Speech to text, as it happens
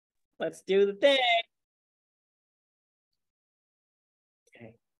Let's do the thing.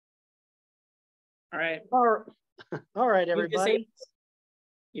 Okay. All right. All right, everybody.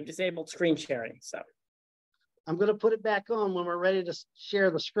 You've disabled screen sharing, so. I'm going to put it back on when we're ready to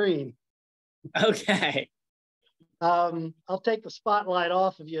share the screen. Okay. I'll take the spotlight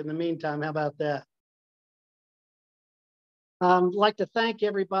off of you in the meantime. How about that? I'd like to thank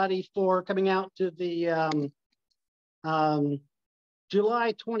everybody for coming out to the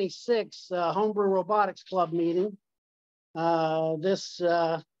July 26th Homebrew Robotics Club meeting. This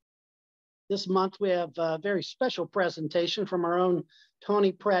month we have a very special presentation from our own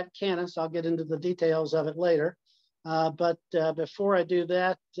Tony Pratkanis. I'll get into the details of it later. But before I do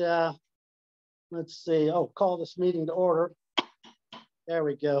that, let's see. Oh, call this meeting to order. There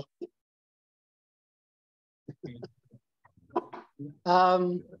we go.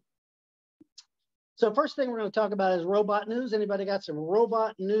 So first thing we're going to talk about is robot news. Anybody got some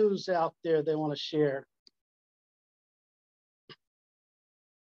robot news out there they want to share?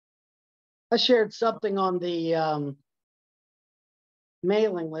 I shared something on the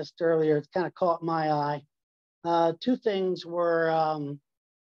mailing list earlier. It's kind of caught my eye. Two things were,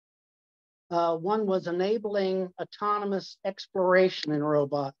 one was enabling autonomous exploration in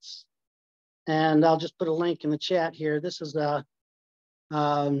robots. And I'll just put a link in the chat here. This is a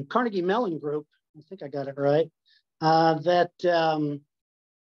Carnegie Mellon Group. I think I got it right. Let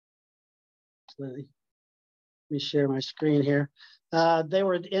me share my screen here. They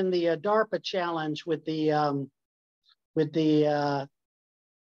were in the DARPA challenge with the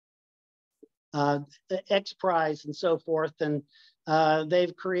X Prize and so forth, and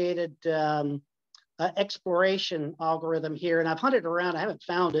they've created an exploration algorithm here. And I've hunted around, I haven't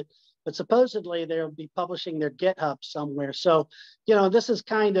found it, but supposedly they'll be publishing their GitHub somewhere. So, you know, this is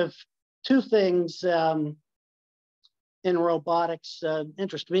kind of two things in robotics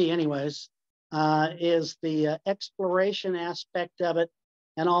interest me anyways. Is the exploration aspect of it,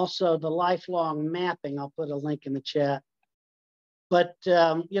 and also the lifelong mapping. I'll put a link in the chat. But,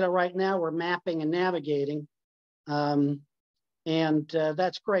 you know, right now we're mapping and navigating, and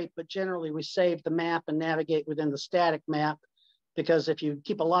that's great. But generally we save the map and navigate within the static map, because if you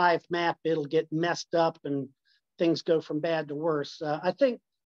keep a live map, it'll get messed up and things go from bad to worse. I think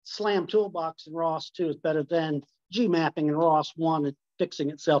Slam Toolbox and ROS 2 is better than Gmapping and ROS 1 at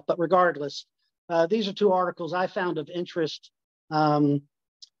fixing itself. But regardless, these are two articles I found of interest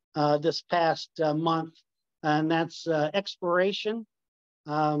this past month, and that's exploration.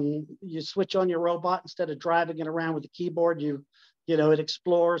 You switch on your robot instead of driving it around with the keyboard. You know, it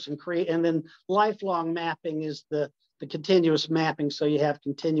explores and create, and then lifelong mapping is the continuous mapping, so you have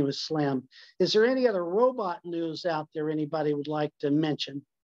continuous SLAM. Is there any other robot news out there anybody would like to mention?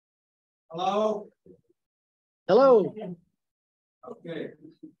 Hello. Hello. Okay.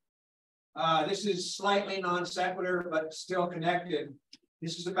 This is slightly non sequitur, but still connected.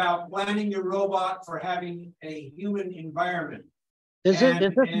 This is about planning your robot for having a human environment. Is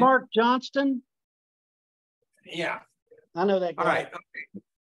this Mark Johnston? Yeah. I know that guy. All right. Okay.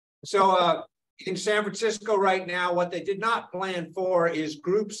 So in San Francisco right now, what they did not plan for is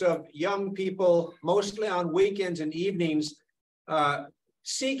groups of young people, mostly on weekends and evenings,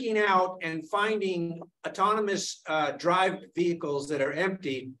 seeking out and finding autonomous drive vehicles that are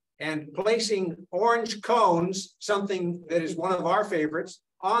empty and placing orange cones, something that is one of our favorites,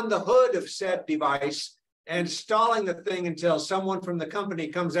 on the hood of said device and stalling the thing until someone from the company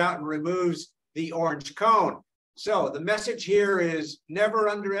comes out and removes the orange cone. So the message here is never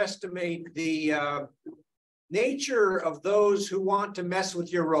underestimate the nature of those who want to mess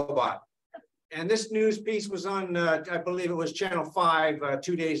with your robot. And this news piece was on, I believe it was Channel 5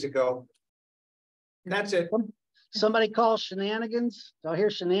 2 days ago. That's it. Somebody call shenanigans? Do I hear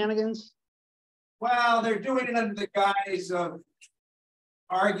shenanigans? Well, they're doing it under the guise of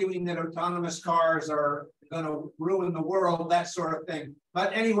arguing that autonomous cars are going to ruin the world, that sort of thing.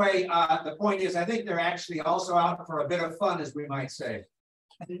 But anyway, the point is, I think they're actually also out for a bit of fun, as we might say.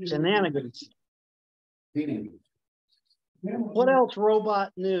 Shenanigans. What else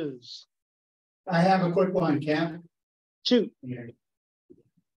robot news? I have a quick one, Kemp. Shoot. Dan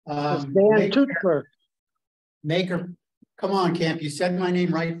Tutler. Maker, come on, Kemp. You said my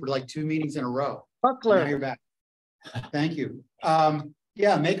name right for like 2 meetings in a row. Buckler. Now you're back. Thank you.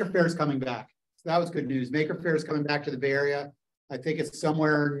 Yeah, Maker Faire is coming back. So that was good news. Maker Faire is coming back to the Bay Area. I think it's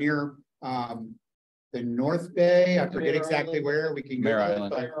somewhere near the North Bay. I forget exactly where. We can go. Mare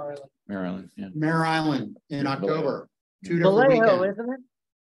Island. Mare Island, yeah. Mare Island in October. 2 different Vallejo, weekends. isn't it?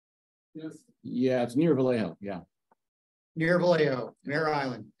 Yes. Yeah, it's near Vallejo. Yeah. Near Vallejo, Mare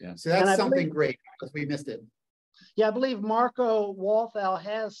Island. Yeah. So that's something great because we missed it. Yeah, I believe Marco Walthall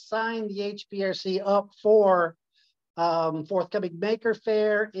has signed the HPRC up for forthcoming Maker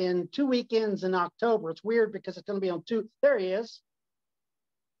Faire in 2 weekends in October. It's weird because it's going to be on two. There he is.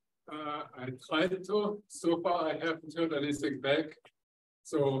 I tried to. So far, I haven't heard anything back.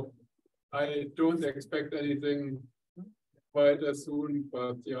 So I don't expect anything quite as soon,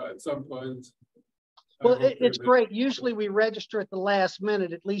 but yeah, at some point. Well, it's great. Usually we register at the last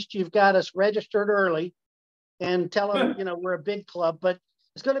minute. At least you've got us registered early and tell them, you know, we're a big club, but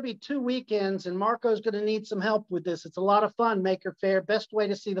it's going to be 2 weekends and Marco's going to need some help with this. It's a lot of fun, Maker Faire, best way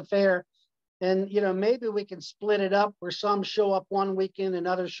to see the fair. And, you know, maybe we can split it up where some show up one weekend and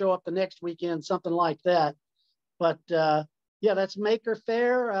others show up the next weekend, something like that. But yeah, that's Maker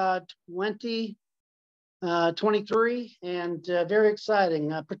Faire 2023 and very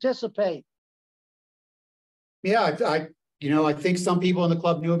exciting. Participate. Yeah, I think some people in the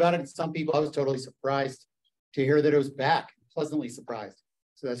club knew about it, and some people I was totally surprised to hear that it was back. Pleasantly surprised.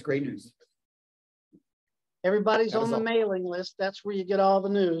 So that's great news. Everybody's on the mailing list. That's where you get all the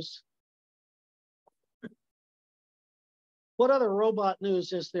news. What other robot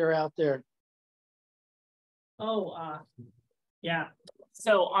news is there out there? Oh, yeah.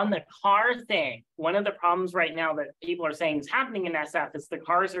 So on the car thing, one of the problems right now that people are saying is happening in SF is the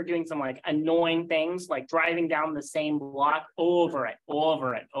cars are doing some like annoying things, like driving down the same block over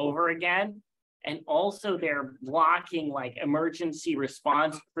again. And also they're blocking like emergency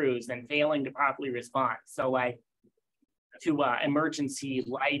response crews and failing to properly respond. So like to emergency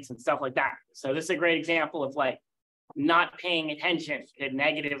lights and stuff like that. So this is a great example of like not paying attention could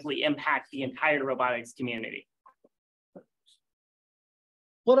negatively impact the entire robotics community.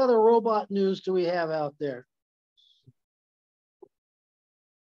 What other robot news do we have out there?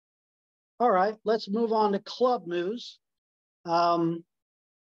 All right, let's move on to club news. Dan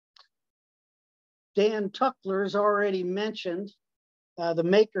Tuckler's already mentioned the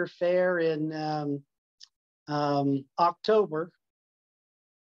Maker Faire in October.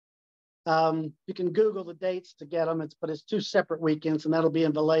 You can Google the dates to get them, but it's 2 separate weekends, and that'll be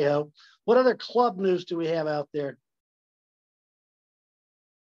in Vallejo. What other club news do we have out there?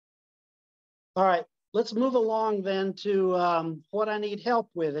 All right, let's move along then to what I need help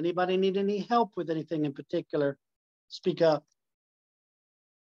with. Anybody need any help with anything in particular? Speak up.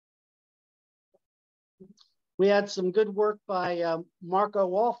 We had some good work by Marco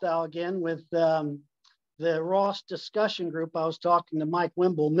Walthall again with the Ross discussion group. I was talking to Mike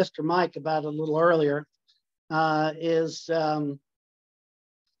Wimble, Mr. Mike, about it a little earlier.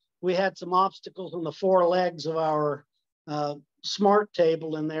 We had some obstacles on the 4 legs of our smart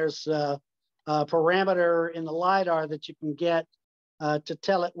table, and there's a parameter in the LiDAR that you can get to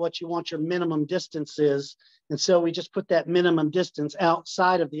tell it what you want your minimum distance is. And so we just put that minimum distance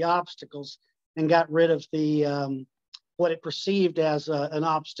outside of the obstacles and got rid of the what it perceived as an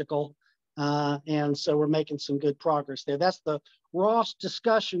obstacle. And so we're making some good progress there. That's the Ross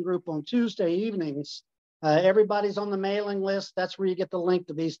discussion group on Tuesday evenings. Everybody's on the mailing list. That's where you get the link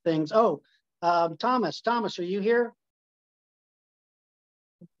to these things. Oh, Thomas, are you here?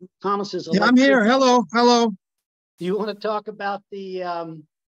 Thomas is. Yeah, I'm here. Hello. Do you want to talk about the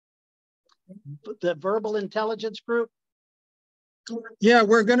verbal intelligence group? Yeah,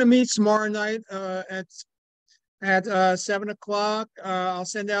 we're going to meet tomorrow night at 7 o'clock. I'll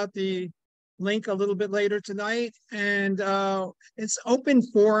send out the link a little bit later tonight, and it's open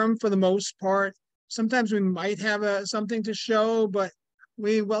forum for the most part. Sometimes we might have something to show, but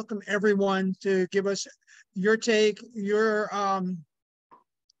we welcome everyone to give us your take, your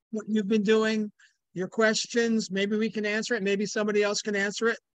what you've been doing, your questions. Maybe we can answer it. Maybe somebody else can answer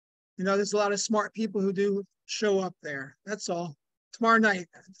it. You know, there's a lot of smart people who do show up there. That's all. Tomorrow night,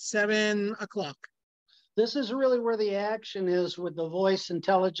 7 o'clock. This is really where the action is with the voice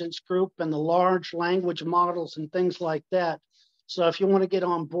intelligence group and the large language models and things like that. So if you want to get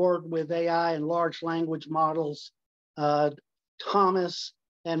on board with AI and large language models, Thomas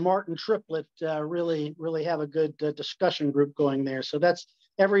and Martin Triplett really have a good discussion group going there. So that's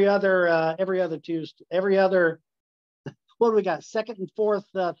every other Tuesday, what do we got? 2nd and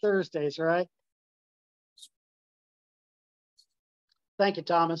 4th Thursdays, right? Thank you,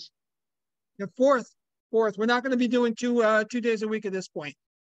 Thomas. The fourth. We're not going to be doing 2 days a week at this point.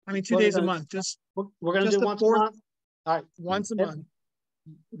 I mean, 2 days a month. We're going to do once a month. All right, once a month.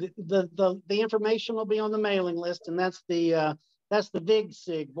 The information will be on the mailing list, and that's the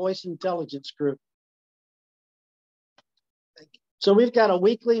VIG-SIG, Voice Intelligence Group. So we've got a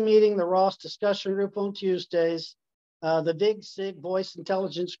weekly meeting, the Ross discussion group on Tuesdays. The VIG-SIG Voice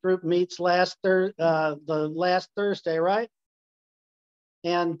Intelligence Group meets the last Thursday, right?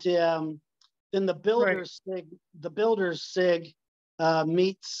 And Then the builders SIG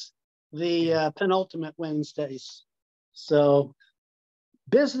meets the penultimate Wednesdays. So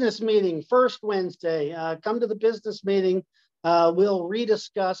business meeting, first Wednesday, come to the business meeting. We'll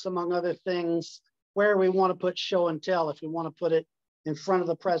rediscuss, among other things, where we want to put show and tell, if we want to put it in front of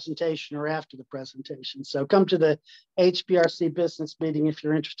the presentation or after the presentation. So come to the HBRC business meeting if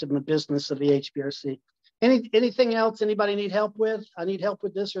you're interested in the business of the HBRC. Anything else anybody need help with? I need help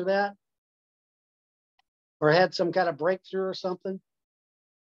with this or that? Or had some kind of breakthrough or something?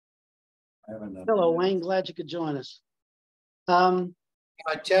 Hello, Wayne, glad you could join us.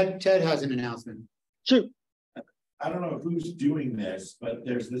 Ted has an announcement. Shoot. I don't know who's doing this, but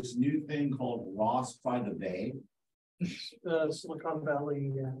there's this new thing called Ross by the Bay. Silicon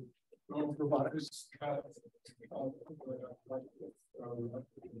Valley robotics.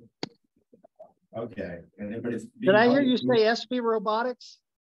 Okay. And did I hear you say SB Robotics?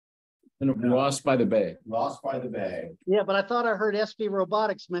 And Ross by the Bay. Ross by the Bay. Yeah, but I thought I heard SB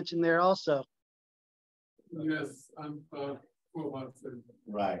Robotics mentioned there also. Yes, I'm 4 months in.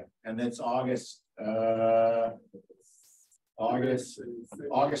 Right. And that's August 4th.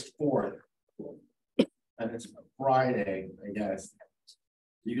 And it's Friday, I guess.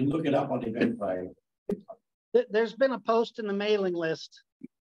 You can look it up on Eventbrite. There's been a post in the mailing list.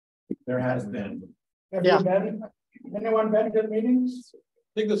 There has been. Have you been? Anyone been to the meetings?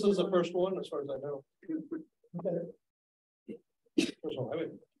 I think this is the first one, as far as I know.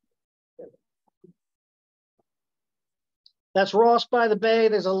 That's Ross by the Bay.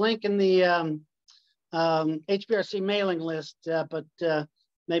 There's a link in the HBRC mailing list, but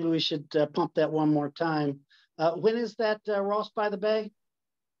maybe we should pump that one more time. When is that, Ross by the Bay?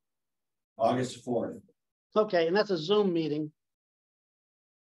 August 4th. Okay, and that's a Zoom meeting.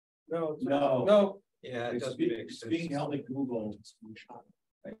 No. Yeah, it does it's being held at Google.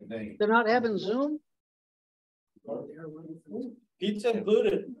 I think. They're not having Zoom? Pizza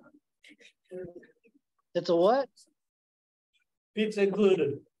included. It's a what? Pizza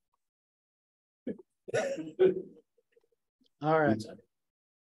included. All right.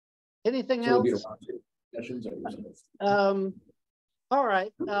 Anything else? All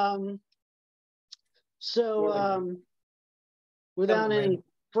right. Without any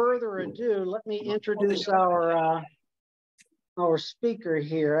further ado, let me introduce our speaker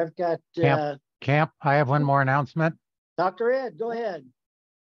here. I've got Camp. I have one more announcement. Dr. Ed, go ahead.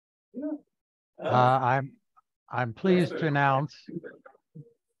 I'm pleased to announce.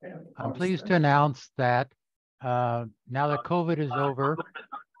 That now that COVID is over,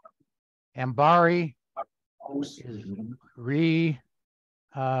 Ambari is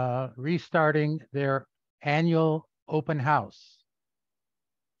restarting their annual open house.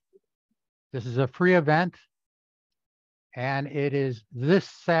 This is a free event, and it is this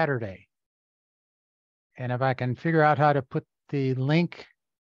Saturday. And if I can figure out how to put the link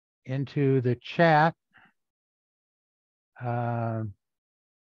into the chat,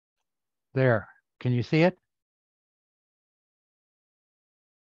 there, can you see it?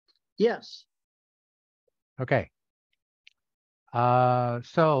 Yes. Okay.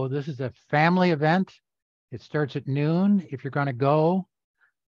 So this is a family event. It starts at noon. If you're going to go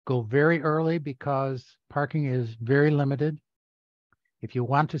very early because parking is very limited. If you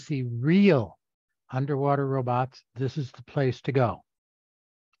want to see real underwater robots, this is the place to go.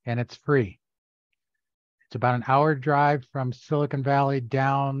 And it's free. It's about an hour drive from Silicon Valley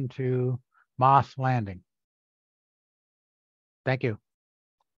down to Moss Landing. Thank you.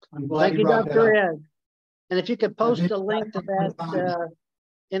 Thank you, Dr. Ed. And if you could post a link to that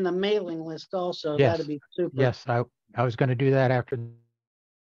in the mailing list also, yes. That'd be super. Yes, I was going to do that after.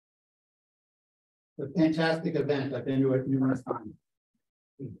 A fantastic event. I've been to it numerous times.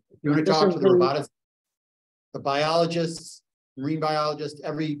 You want to talk to the robotics, the biologists, marine biologists,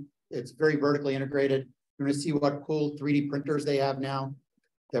 it's very vertically integrated. You want to see what cool 3D printers they have now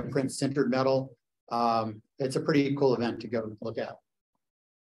that print sintered metal. It's a pretty cool event to go look at.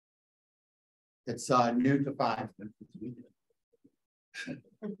 It's noon to 5.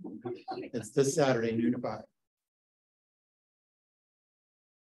 It's this Saturday, noon to 5.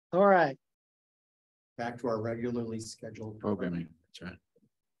 All right. Back to our regularly scheduled Programming. That's right.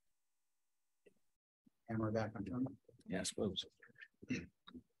 And we're back on time. Yeah, I suppose.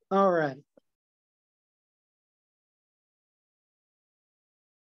 All right.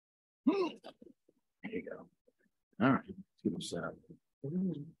 There you go. All right. Let's get them set up.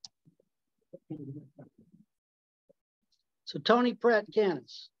 So Tony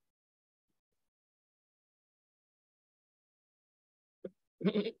Pratkanis.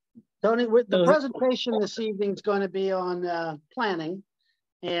 Tony, the presentation this evening is going to be on planning,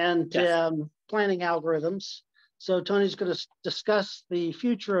 and planning algorithms. So Tony's going to discuss the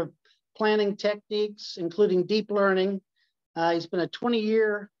future of planning techniques, including deep learning. He's been a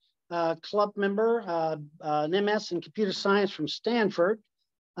 20-year club member, an MS in computer science from Stanford.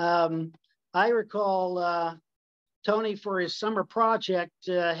 I recall Tony, for his summer project,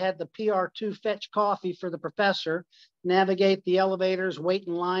 had the PR2 fetch coffee for the professor, navigate the elevators, wait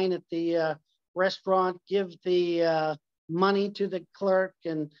in line at the restaurant, give the money to the clerk,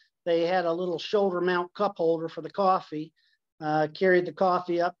 and they had a little shoulder mount cup holder for the coffee, carried the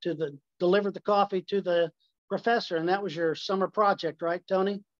coffee up to delivered the coffee to the professor. And that was your summer project, right,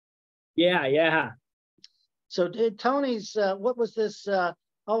 Tony? Yeah, yeah. So Tony's, what was this,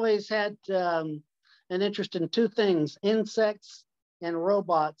 always had an interest in two things, insects and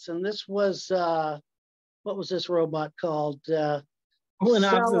robots. And this was, what was this robot called?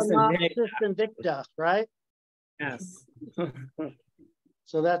 Solenopsis invicta, right? Yes.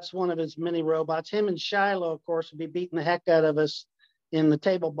 So that's one of his many robots. Him and Shiloh, of course, would be beating the heck out of us in the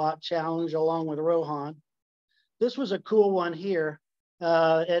table bot challenge along with Rohan. This was a cool one here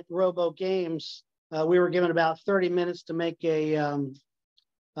at Robo Games. We were given about 30 minutes to make a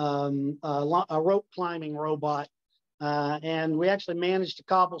rope climbing robot. And we actually managed to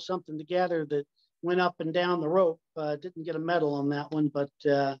cobble something together that went up and down the rope. Didn't get a medal on that one, but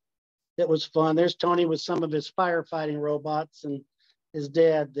it was fun. There's Tony with some of his firefighting robots and his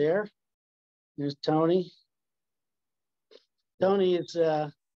dad there. There's Tony. Tony is,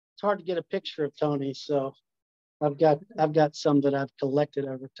 it's hard to get a picture of Tony, so I've got some that I've collected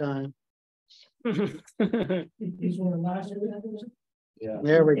over time. These were last year. Yeah.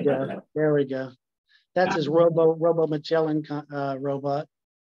 There we go. There we go. That's his Robo Magellan robot.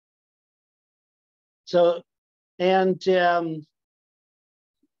 So, and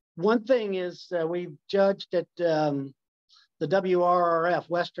one thing is we judged at the WRRF,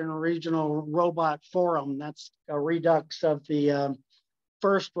 Western Regional Robot Forum. That's a redux of the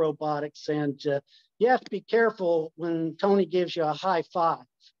first robotics. And you have to be careful when Tony gives you a high five,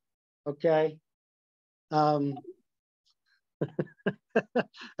 okay?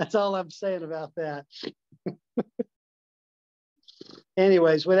 That's all I'm saying about that.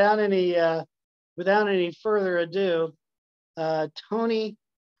 Anyways, without any further ado, Tony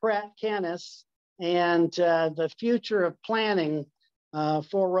Pratkanis and the future of planning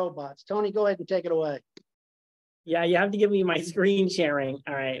for robots. Tony, go ahead and take it away. Yeah, you have to give me my screen sharing.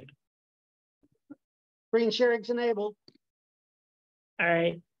 All right. Screen sharing's enabled. All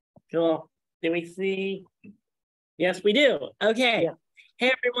right, cool. Do we see? Yes, we do. Okay. Yeah.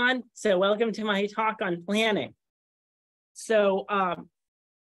 Hey, everyone. So welcome to my talk on planning. So,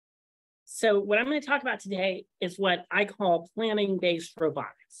 so what I'm going to talk about today is what I call planning-based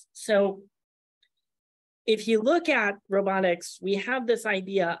robotics. So if you look at robotics, we have this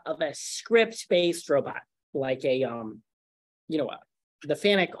idea of a script-based robot, like a, you know, the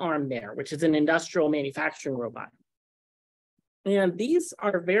Fanuc arm there, which is an industrial manufacturing robot. And these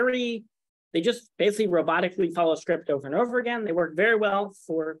are they just basically robotically follow script over and over again. They work very well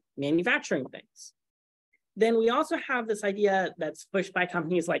for manufacturing things. Then we also have this idea that's pushed by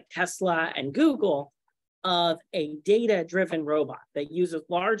companies like Tesla and Google of a data-driven robot that uses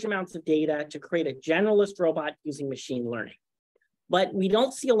large amounts of data to create a generalist robot using machine learning. But we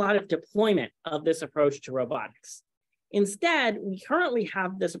don't see a lot of deployment of this approach to robotics. Instead, we currently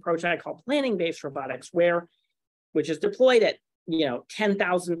have this approach I call planning-based robotics, which is deployed at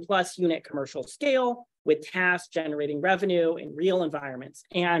 10,000 plus unit commercial scale with tasks generating revenue in real environments.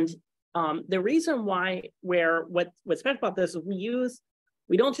 And the reason what's special about this is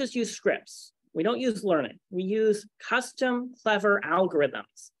we don't just use scripts. We don't use learning. We use custom, clever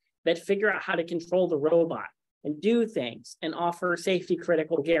algorithms that figure out how to control the robot and do things and offer safety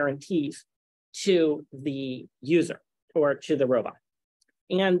critical guarantees to the user or to the robot.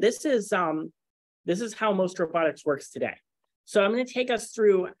 And this is how most robotics works today. So I'm going to take us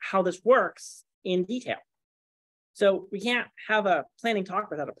through how this works in detail. So we can't have a planning talk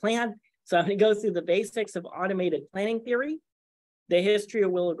without a plan. So I'm going to go through the basics of automated planning theory, the history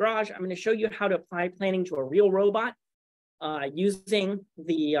of Willow Garage. I'm going to show you how to apply planning to a real robot using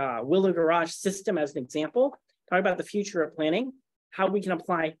the Willow Garage system as an example. Talk about the future of planning, how we can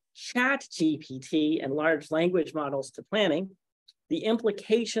apply ChatGPT and large language models to planning, the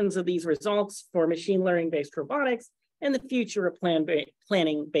implications of these results for machine learning-based robotics, and the future of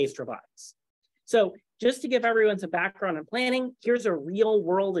planning-based robotics. So just to give everyone some background on planning, here's a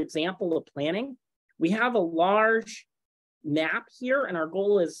real-world example of planning. We have a large map here, and our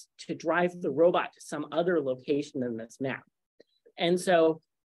goal is to drive the robot to some other location in this map. And so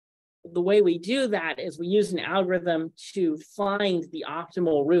the way we do that is we use an algorithm to find the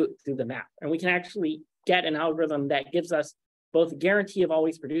optimal route through the map. And we can actually get an algorithm that gives us both a guarantee of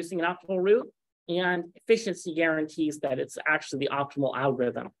always producing an optimal route and efficiency guarantees that it's actually the optimal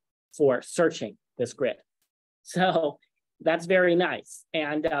algorithm for searching this grid. So that's very nice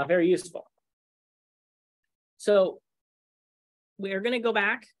and very useful. So we're going to go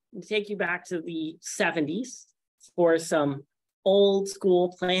back and take you back to the 70s for some old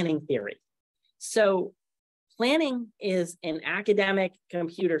school planning theory. So planning is an academic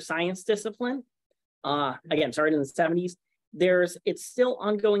computer science discipline. Again, started in the 70s. It's still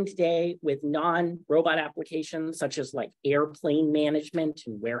ongoing today with non-robot applications such as like airplane management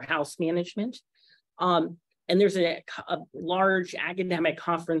and warehouse management. And there's a large academic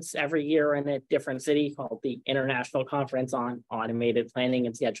conference every year in a different city called the International Conference on Automated Planning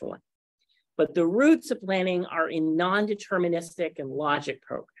and Scheduling. But the roots of planning are in non-deterministic and logic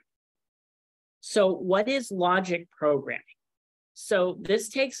programming. So what is logic programming? So this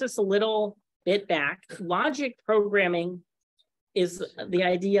takes us a little bit back. Logic programming is the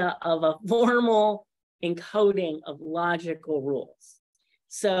idea of a formal encoding of logical rules.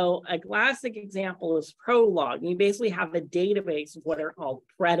 So a classic example is Prolog. You basically have a database of what are called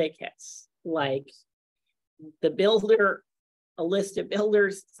predicates, like the builder, a list of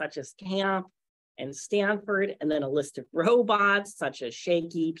builders such as Camp and Stanford, and then a list of robots such as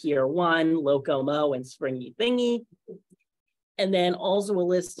Shaky, Pier 1, Locomo, and Springy Thingy. And then also a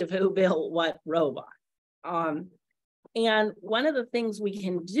list of who built what robot. And one of the things we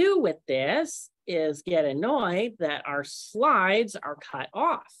can do with this is get annoyed that our slides are cut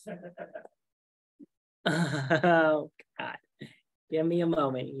off. Oh, God. Give me a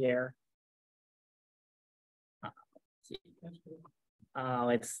moment here. Oh,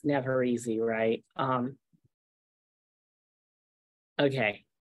 it's never easy, right? Okay.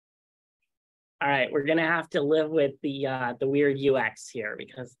 All right, we're gonna have to live with the weird UX here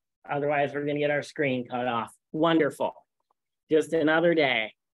because otherwise we're gonna get our screen cut off. Wonderful. Just another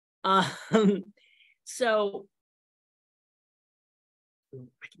day. So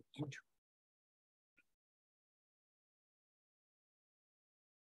I can enter.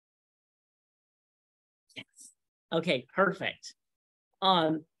 Yes. Okay, perfect.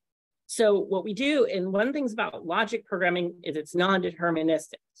 So what we do, and one of the things about logic programming is it's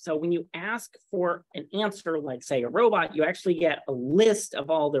non-deterministic. So when you ask for an answer, like say a robot, you actually get a list of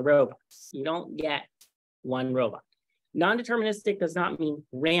all the robots. You don't get one robot. Non-deterministic does not mean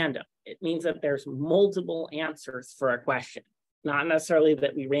random. It means that there's multiple answers for a question, not necessarily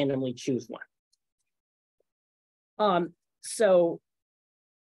that we randomly choose one. So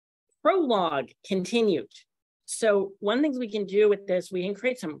Prolog continued. So one of the things we can do with this, we can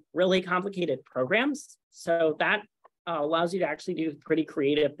create some really complicated programs. So that allows you to actually do pretty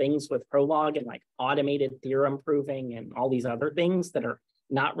creative things with Prolog and like automated theorem proving and all these other things that are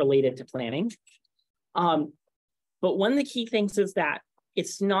not related to planning. But one of the key things is that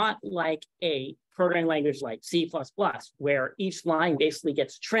it's not like a programming language like C++, where each line basically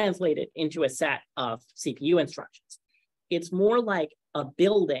gets translated into a set of CPU instructions. It's more like a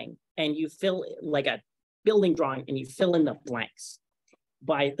building and you fill like a building drawing and you fill in the blanks.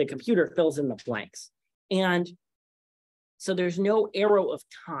 The computer fills in the blanks. And so there's no arrow of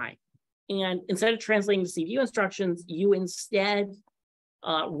time. And instead of translating the CPU instructions, you instead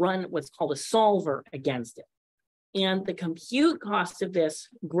run what's called a solver against it. And the compute cost of this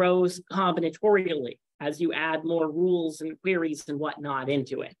grows combinatorially as you add more rules and queries and whatnot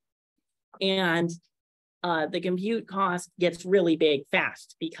into it. And the compute cost gets really big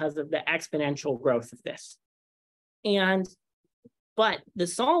fast because of the exponential growth of this. But the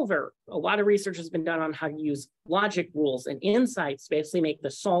solver, a lot of research has been done on how to use logic rules and insights to basically make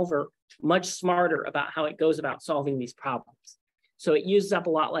the solver much smarter about how it goes about solving these problems. So it uses up a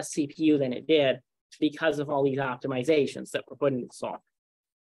lot less CPU than it did because of all these optimizations that were put into the solver.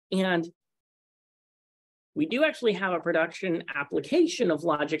 And we do actually have a production application of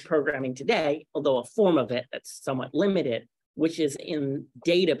logic programming today, although a form of it that's somewhat limited, which is in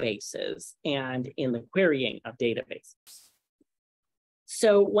databases and in the querying of databases.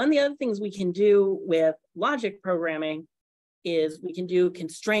 So one of the other things we can do with logic programming is we can do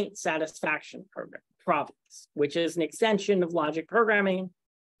constraint satisfaction problems, which is an extension of logic programming.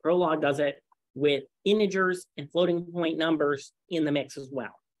 Prolog does it with integers and floating point numbers in the mix as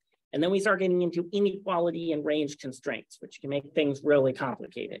well. And then we start getting into inequality and range constraints, which can make things really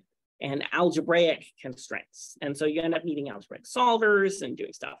complicated, and algebraic constraints. And so you end up needing algebraic solvers and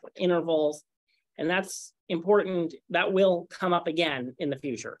doing stuff with intervals. And that's important. That will come up again in the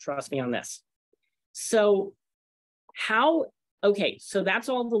future. Trust me on this. So how Okay, so that's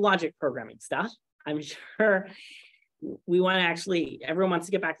all the logic programming stuff. I'm sure we want to actually, everyone wants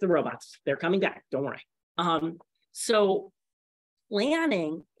to get back to the robots. They're coming back, don't worry. So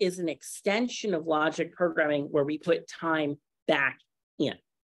planning is an extension of logic programming where we put time back in.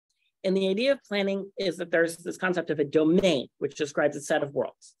 And the idea of planning is that there's this concept of a domain, which describes a set of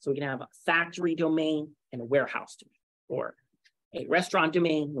worlds. So we can have a factory domain and a warehouse domain, or a restaurant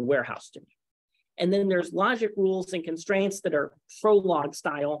domain and a warehouse domain. And then there's logic rules and constraints that are prologue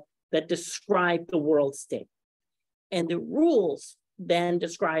style that describe the world state. And the rules then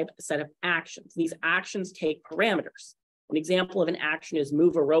describe a set of actions. These actions take parameters. An example of an action is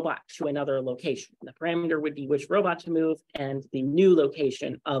move a robot to another location. The parameter would be which robot to move and the new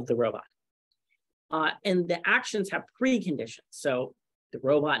location of the robot. And the actions have preconditions. So the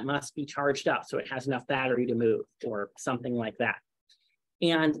robot must be charged up so it has enough battery to move, or something like that.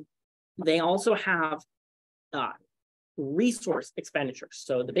 And they also have resource expenditures.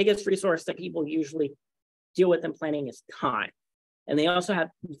 So the biggest resource that people usually deal with in planning is time. And they also have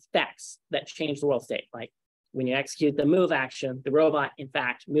effects that change the world state. Like when you execute the move action, the robot in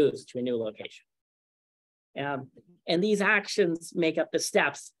fact moves to a new location. And these actions make up the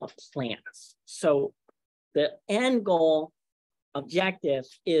steps of plans. So the end goal objective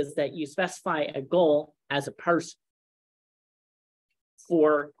is that you specify a goal as a person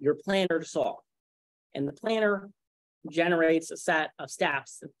for your planner to solve. And the planner generates a set of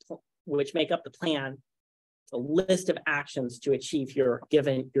steps which make up the plan, a list of actions to achieve your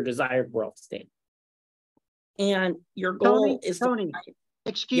desired world state. And your goal is Tony,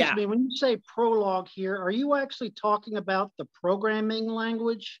 excuse me, when you say prologue here, are you actually talking about the programming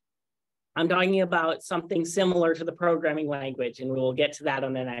language? I'm talking about something similar to the programming language, and we will get to that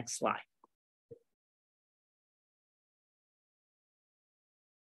on the next slide.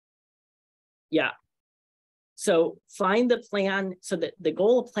 Yeah. So find the plan. So that the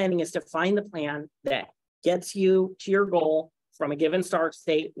goal of planning is to find the plan that gets you to your goal from a given start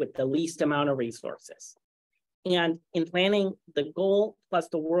state with the least amount of resources. And in planning, the goal plus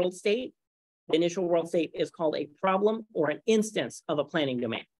the world state, the initial world state, is called a problem or an instance of a planning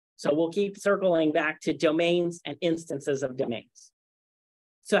domain. So we'll keep circling back to domains and instances of domains.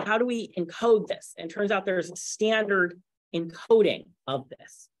 So how do we encode this? And it turns out there's a standard encoding of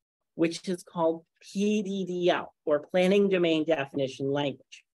this, which is called PDDL, or Planning Domain Definition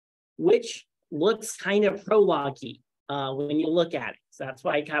Language, which looks kind of prologue-y when you look at it. So that's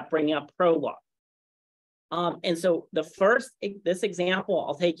why I kept bringing up prologue. And so this example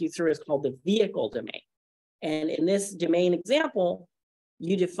I'll take you through is called the vehicle domain. And in this domain example,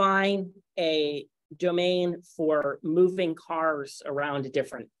 you define a domain for moving cars around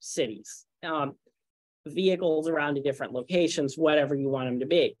different cities, vehicles around to different locations, whatever you want them to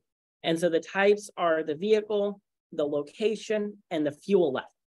be. And so the types are the vehicle, the location, and the fuel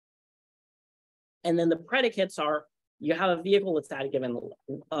level. And then the predicates are, you have a vehicle that's at a given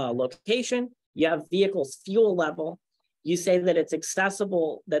location, you have vehicle's fuel level, you say that it's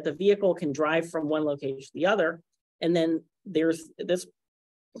accessible, that the vehicle can drive from one location to the other, and then there's this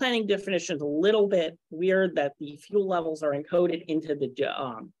planning definition is a little bit weird that the fuel levels are encoded into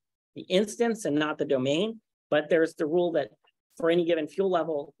the instance and not the domain, but there's the rule that for any given fuel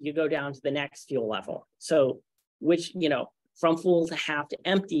level, you go down to the next fuel level. So which, from full to half to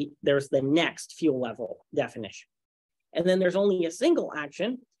empty, there's the next fuel level definition. And then there's only a single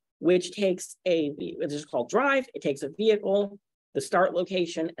action, which takes which is called drive. It takes a vehicle, the start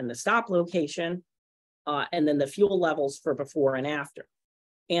location and the stop location, and then the fuel levels for before and after.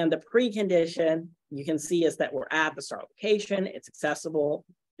 And the precondition you can see is that we're at the start location, it's accessible,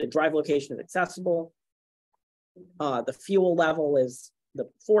 the drive location is accessible, the fuel level is the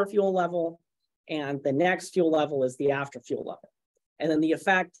before fuel level, and the next fuel level is the after fuel level. And then the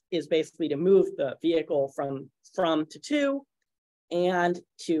effect is basically to move the vehicle from to, and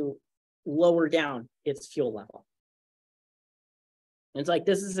to lower down its fuel level. And it's like,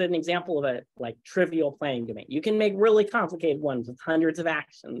 this is an example of a trivial planning domain. You can make really complicated ones with hundreds of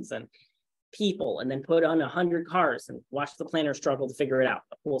actions and people, and then put on 100 cars and watch the planner struggle to figure it out.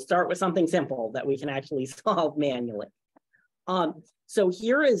 We'll start with something simple that we can actually solve manually. So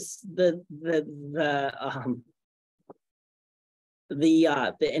here is an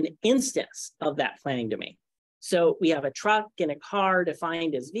instance of that planning domain. So we have a truck and a car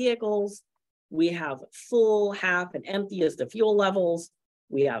defined as vehicles. We have full, half, and empty as the fuel levels.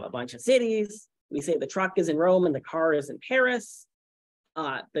 We have a bunch of cities. We say the truck is in Rome and the car is in Paris.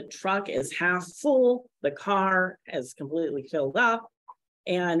 The truck is half full, the car is completely filled up,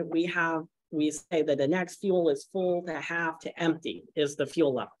 and we say that the next fuel is full to half to empty is the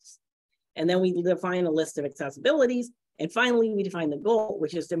fuel levels. And then we define a list of accessibilities, And finally, we define the goal,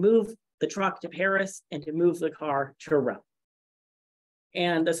 which is to move the truck to Paris and to move the car to Rome.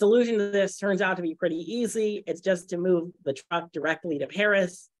 And the solution to this turns out to be pretty easy. It's just to move the truck directly to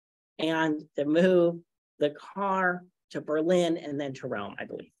Paris and to move the car to Berlin and then to Rome, I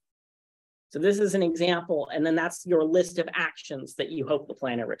believe. So this is an example, and then that's your list of actions that you hope the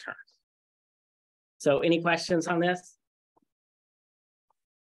planner returns. So any questions on this?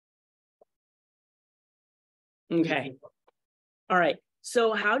 Okay. All right.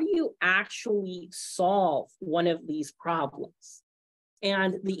 So how do you actually solve one of these problems?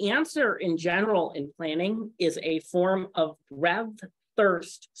 And the answer in general in planning is a form of breadth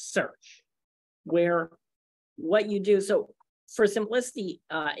first search, where what you do, so for simplicity,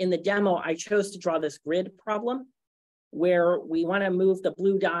 in the demo, I chose to draw this grid problem where we want to move the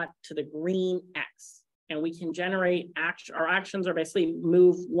blue dot to the green X, and we can generate our actions are basically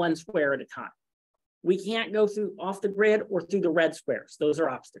move one square at a time. We can't go through off the grid or through the red squares. Those are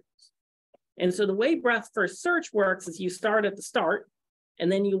obstacles. And so the way breadth first search works is you start at the start,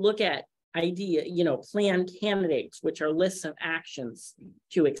 and then you look at plan candidates, which are lists of actions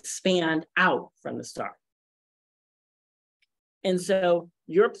to expand out from the start. And so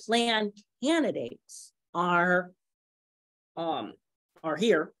your plan candidates are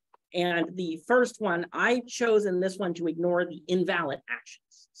here. And the first one, I chose in this one to ignore the invalid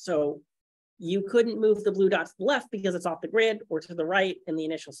actions. So you couldn't move the blue dot to the left because it's off the grid, or to the right in the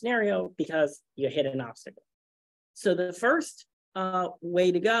initial scenario because you hit an obstacle. So the first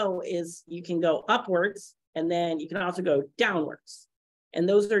way to go is you can go upwards, and then you can also go downwards. And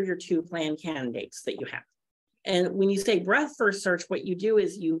those are your two plan candidates that you have. And when you say breadth first search, what you do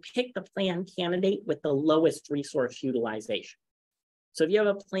is you pick the plan candidate with the lowest resource utilization. So if you have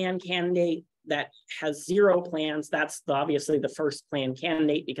a plan candidate that has 0 plans, that's obviously the first plan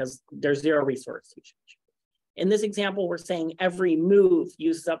candidate because there's 0 resource usage. In this example, we're saying every move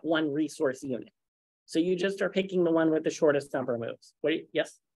uses up 1 resource unit. So you just are picking the one with the shortest number of moves.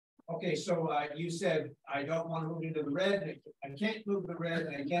 Yes? Okay, so you said, I don't want to move into the red. I can't move the red,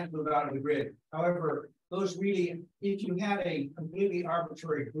 and I can't move out of the grid. However, those really, if you had a completely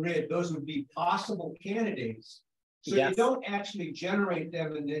arbitrary grid, those would be possible candidates. So yes. You don't actually generate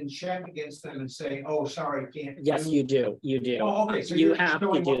them and then check against them and say, oh, sorry, can't. Yes, you do. You do. Oh, okay. So you have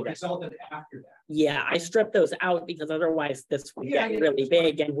to do that. Resulted after that. Yeah, I stripped those out because otherwise this would get really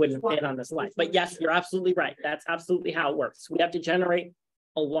big and wouldn't fit on the slide. But yes, you're absolutely right. That's absolutely how it works. We have to generate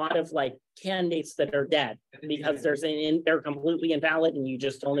a lot of candidates that are dead because they're completely invalid and you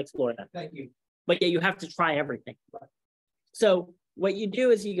just don't explore them. Thank you. But yeah, you have to try everything. So what you do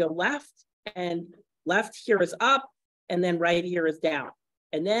is you go left, and left here is up, and then right here is down.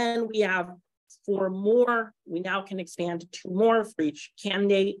 And then we have 4 more. We now can expand to 2 more for each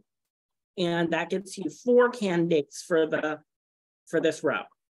candidate. And that gets you 4 candidates for this row.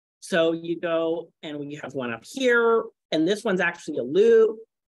 So you go and we have one up here, and this one's actually a loop.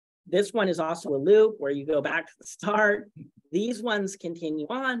 This one is also a loop where you go back to the start. These ones continue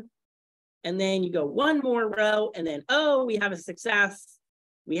on. And then you go 1 more row, and then, oh, we have a success.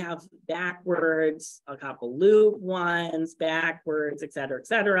 We have backwards, a couple loop ones, backwards, et cetera, et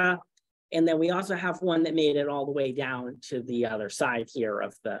cetera. And then we also have one that made it all the way down to the other side here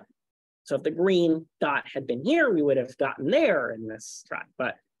of the, so if the green dot had been here, we would have gotten there in this track,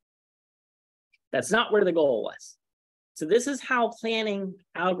 but that's not where the goal was. So this is how planning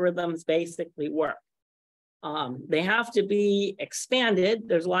algorithms basically work. They have to be expanded.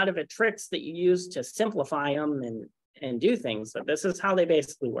 There's a lot of tricks that you use to simplify them and do things, but this is how they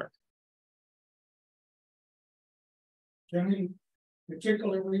basically work. Any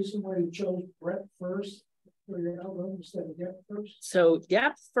particular reason why you chose breadth first for your algorithm instead of depth first? So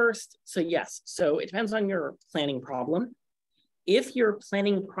depth first, so yes. So it depends on your planning problem. If your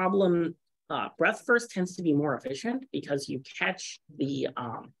planning problem, breadth first tends to be more efficient because you catch the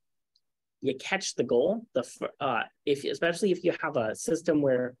goal. Especially if you have a system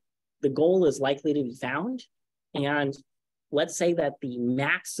where the goal is likely to be found, and let's say that the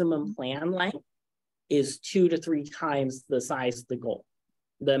maximum plan length is 2 to 3 times the size of the goal,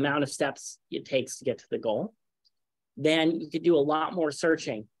 the amount of steps it takes to get to the goal, then you could do a lot more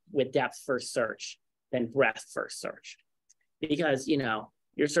searching with depth first search than breadth first search. Because,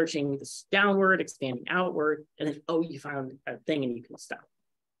 you're searching this downward, expanding outward, and then, oh, you found a thing and you can stop.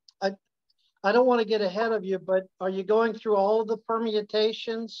 I don't want to get ahead of you, but are you going through all of the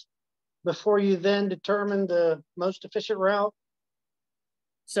permutations before you then determine the most efficient route?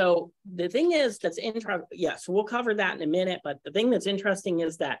 So the thing is that's interesting, yes, we'll cover that in a minute, but the thing that's interesting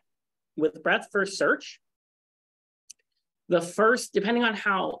is that with breadth first search, depending on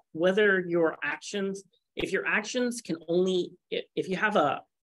whether your actions, if your actions can only, if you have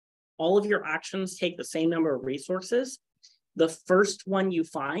all of your actions take the same number of resources, the first one you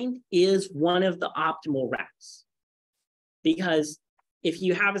find is one of the optimal routes. Because if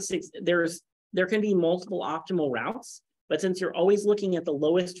you have there can be multiple optimal routes, but since you're always looking at the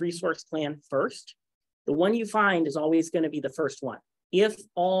lowest resource plan first, the one you find is always going to be the first one, if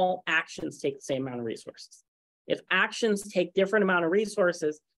all actions take the same amount of resources. If actions take different amount of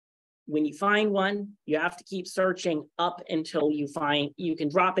resources, when you find one, you have to keep searching up until you can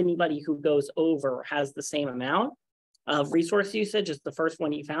drop anybody who goes over or has the same amount of resource usage as the first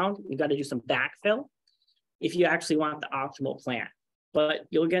one you found. You got to do some backfill if you actually want the optimal plan, but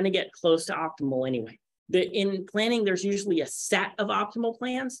you're going to get close to optimal anyway. In planning, there's usually a set of optimal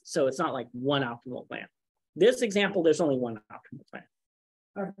plans, so it's not like one optimal plan. This example, there's only one optimal plan.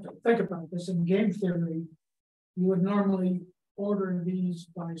 Think about this. In game theory, you would normally order these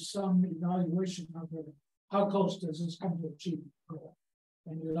by some evaluation of how close does this come to achieving the goal.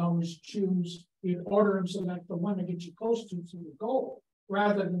 And you'd always choose, you'd order them so that the one that gets you close to the goal,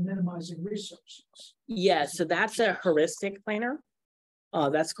 rather than minimizing resources. Yeah, so that's a heuristic planner.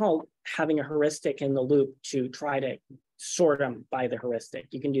 That's called having a heuristic in the loop to try to sort them by the heuristic.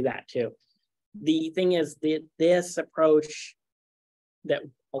 You can do that too. The thing is that this approach, that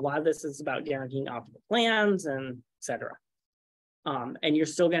a lot of this is about guaranteeing optimal plans and et cetera. And you're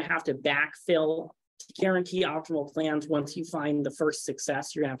still going to have to backfill to guarantee optimal plans. Once you find the first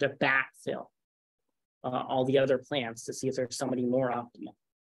success, you're going to have to backfill all the other plans to see if there's somebody more optimal.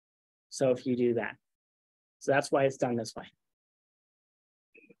 So if you do that, so that's why it's done this way.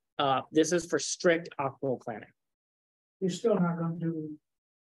 This is for strict optimal planning. You're still not going to do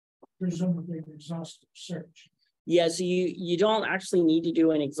presumably an exhaustive search. Yeah, so you don't actually need to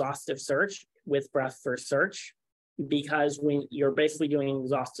do an exhaustive search with breadth first search, because when you're basically doing an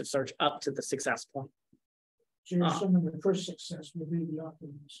exhaustive search up to the success point. So you're assuming the first success will be the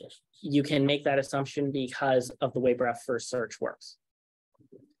optimal success. You can make that assumption because of the way breadth first search works.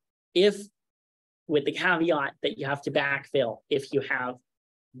 If, with the caveat that you have to backfill if you have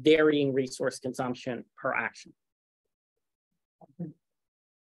varying resource consumption per action. Okay.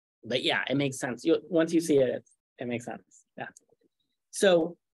 But yeah, it makes sense. Once you see it, it makes sense. Yeah.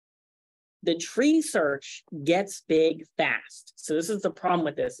 So the tree search gets big fast. So this is the problem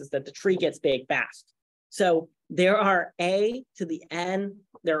with this, is that the tree gets big fast. So there are A to the N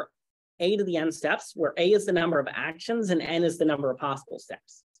steps, where A is the number of actions and N is the number of possible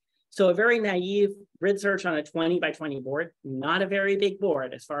steps. So a very naive grid search on a 20 by 20 board, not a very big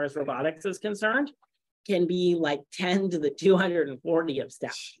board as far as robotics is concerned, can be like 10 to the 240 of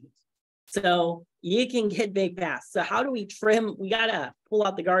steps. So you can get big fast. So how do we trim? We got to pull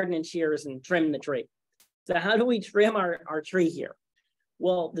out the gardening shears and trim the tree. So how do we trim our tree here?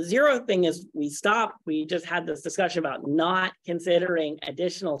 Well, the zero thing is we just had this discussion about not considering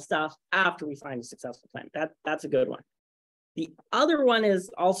additional stuff after we find a successful plan. That's a good one. The other one is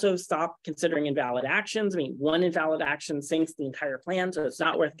also stop considering invalid actions. I mean, one invalid action sinks the entire plan, so it's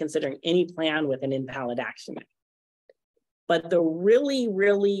not worth considering any plan with an invalid action. But the really,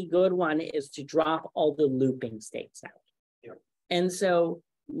 really good one is to drop all the looping states out. Yeah. And so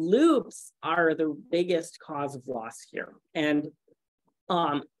loops are the biggest cause of loss here. And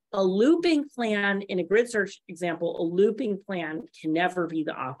a looping plan, in a grid search example, a looping plan can never be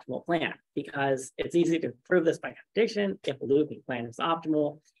the optimal plan, because it's easy to prove this by contradiction. If a looping plan is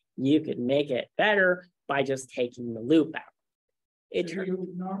optimal, you could make it better by just taking the loop out. You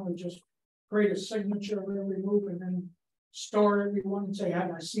would normally just create a signature of every loop and then store everyone and say,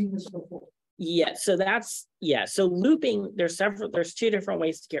 have I seen this before? Yeah, so so looping, there's two different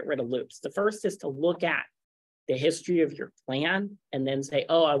ways to get rid of loops. The first is to look at the history of your plan and then say,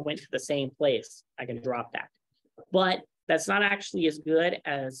 oh, I went to the same place, I can drop that. But that's not actually as good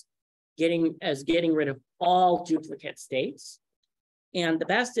as getting rid of all duplicate states. And the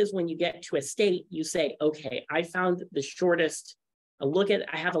best is when you get to a state, you say, okay, I found the shortest,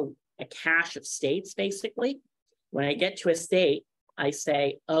 I have a cache of states basically. When I get to a state, I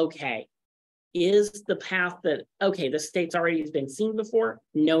say, okay, is the path this state's already been seen before,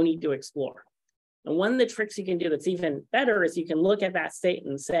 no need to explore. And one of the tricks you can do that's even better is you can look at that state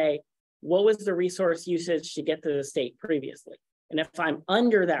and say, what was the resource usage to get to the state previously? And if I'm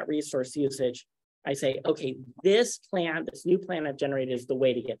under that resource usage, I say, okay, this new plan I've generated is the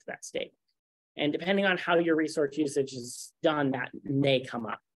way to get to that state. And depending on how your resource usage is done, that may come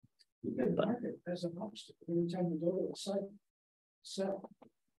up. You can mark it as an obstacle every time you go to a site. So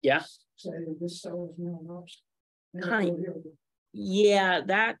yeah. Say this cell is now an obstacle.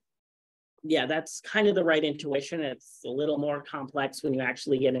 That's kind of the right intuition. It's a little more complex when you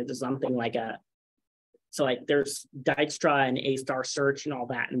actually get into something like a So like there's Dijkstra and A-star search and all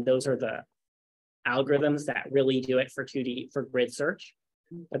that, and those are the algorithms that really do it for 2D, for grid search.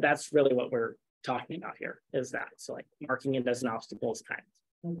 But that's really what we're talking about here, is that. So like marking it as an obstacle is kind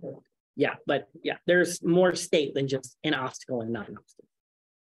of. Okay. Yeah, but yeah, there's more state than just an obstacle and not an obstacle.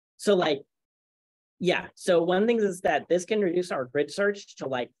 So like, yeah, so one thing is that this can reduce our grid search to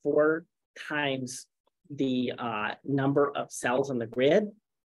like 4 times the number of cells on the grid,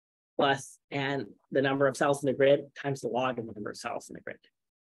 plus, and the number of cells in the grid times the log of the number of cells in the grid,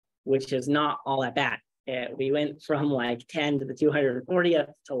 which is not all that bad. We went from like 10 to the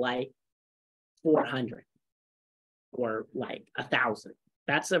 240th to like 400 or like 1,000.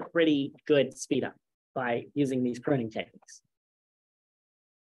 That's a pretty good speed up by using these pruning techniques.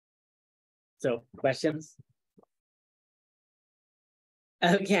 So questions?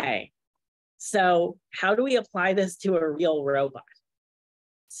 Okay, so how do we apply this to a real robot?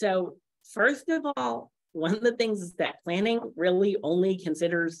 So first of all, one of the things is that planning really only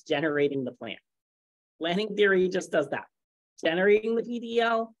considers generating the plan. Planning theory just does that. Generating the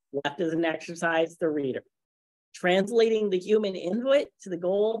PDL, left as an exercise, the reader. Translating the human input to the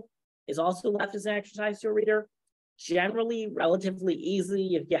goal is also left as an exercise to a reader. Generally relatively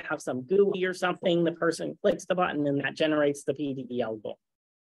easy. If you have some GUI or something, the person clicks the button and that generates the PDL goal.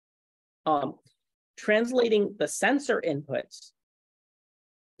 Translating the sensor inputs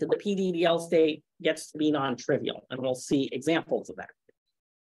to the PDL state gets to be non-trivial, and we'll see examples of that.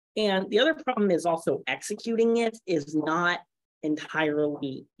 And the other problem is also executing it is not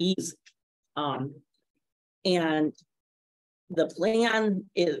entirely easy. And the plan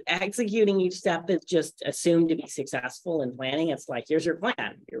is executing each step is just assumed to be successful in planning. It's like, here's your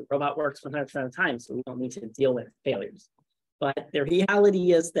plan. Your robot works 100% of the time, so we don't need to deal with failures. But the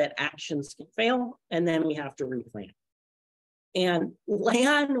reality is that actions can fail, and then we have to replan. And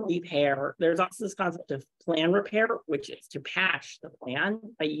plan repair, there's also this concept of plan repair, which is to patch the plan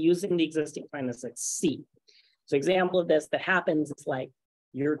by using the existing plan as like C. So example of this that happens is like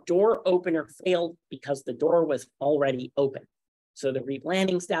your door opener failed because the door was already open. So the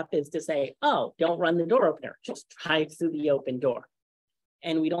replanning step is to say, oh, don't run the door opener, just drive through the open door.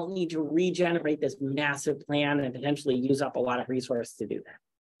 And we don't need to regenerate this massive plan and potentially use up a lot of resources to do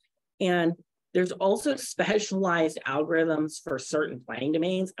that. And there's also specialized algorithms for certain planning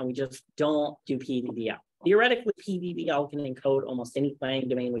domains, and we just don't do PDDL. Theoretically, PDDL can encode almost any planning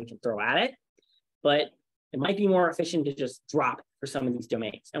domain we can throw at it, but it might be more efficient to just drop it for some of these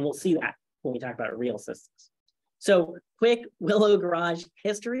domains. And we'll see that when we talk about real systems. So quick Willow Garage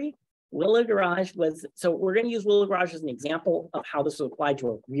history. Willow Garage was, so we're going to use Willow Garage as an example of how this will apply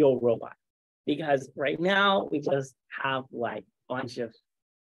to a real robot. Because right now we just have like a bunch of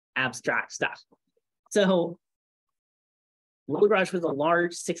abstract stuff. So Willow Garage was a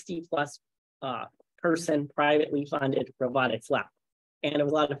large 60+ person privately funded robotics lab. And it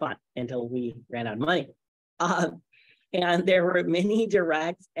was a lot of fun until we ran out of money. And there were many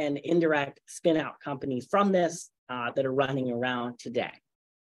direct and indirect spin-out companies from this that are running around today.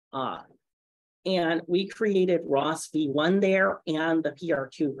 And we created ROS V1 there and the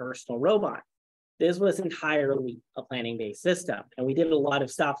PR2 personal robot. This was entirely a planning-based system. And we did a lot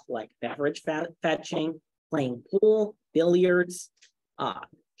of stuff like beverage fetching, playing pool, billiards,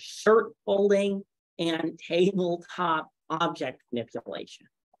 shirt folding, and tabletop object manipulation.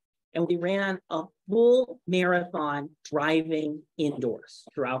 And we ran a full marathon driving indoors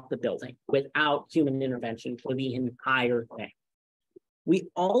throughout the building without human intervention for the entire thing. We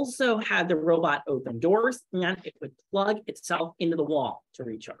also had the robot open doors, and it would plug itself into the wall to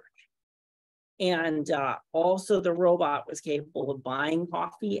recharge. And also the robot was capable of buying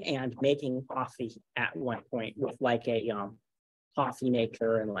coffee and making coffee at one point with like a coffee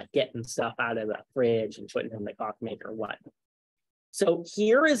maker and like getting stuff out of the fridge and putting it in the coffee maker or what. So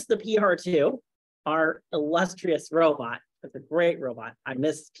here is the PR2, our illustrious robot. It's a great robot. I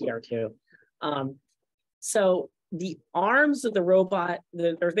miss PR2. So the arms of the robot,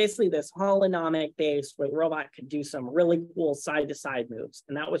 there's basically this holonomic base where the robot could do some really cool side-to-side moves.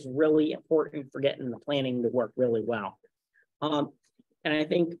 And that was really important for getting the planning to work really well. And I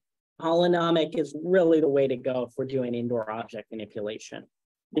think holonomic is really the way to go if we're doing indoor object manipulation.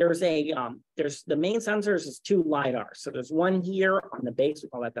 There's the main sensors is 2 LiDARs. So there's one here on the base, we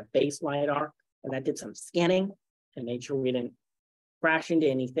call that the base LiDAR, and that did some scanning and made sure we didn't crash into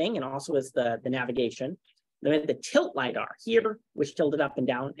anything, and also is the navigation. Then we had the tilt LiDAR here, which tilted up and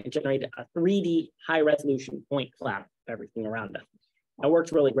down and generated a 3D high resolution point cloud of everything around us. That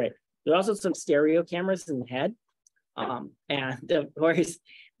worked really great. There's also some stereo cameras in the head. And of course,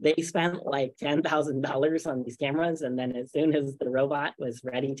 They spent like $10,000 on these cameras, and then as soon as the robot was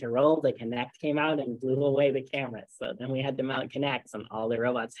ready to roll, the Kinect came out and blew away the cameras. So then we had to mount Kinects on all the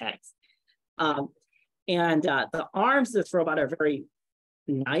robots' heads. The arms of this robot are very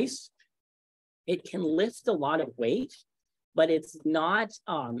nice. It can lift a lot of weight, but it's not,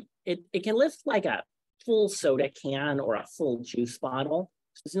 it can lift like a full soda can or a full juice bottle.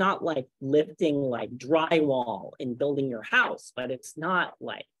 It's not like lifting like drywall and building your house, but it's not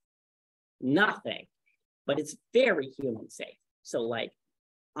like nothing, but it's very human safe. So like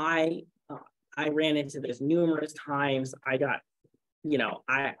I ran into this numerous times. I got, you know,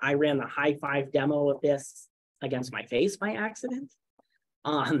 I ran the high five demo of this against my face by accident.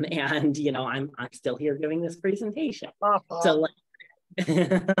 And you know, I'm still here giving this presentation. So like,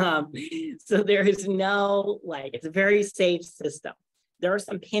 so there is no, like, it's a very safe system. There are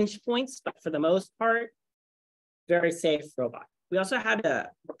some pinch points, but for the most part, very safe robot. We also had a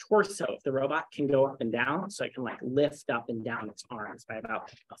torso. If the robot can go up and down, so it can like lift up and down its arms by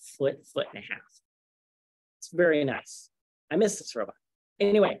about a foot and a half. It's very nice. I miss this robot.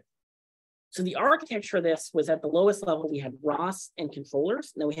 Anyway, so the architecture of this was at the lowest level. We had ROS and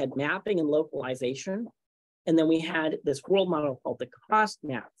controllers, and then we had mapping and localization. And then we had this world model called the cost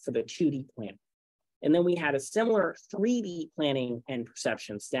map for the 2D plan. And then we had a similar 3D planning and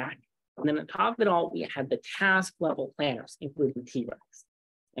perception stack. And then on top of it all, we had the task level planners, including T-Rex.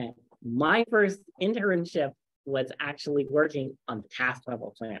 And my first internship was actually working on the task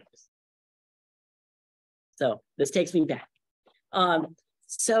level planners. So this takes me back.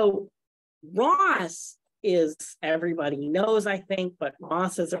 So ROS is, everybody knows, I think, but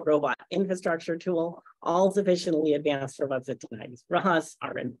ROS is a robot infrastructure tool. All sufficiently advanced robots that use ROS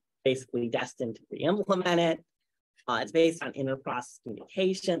are basically destined to re-implement it. It's based on inter-process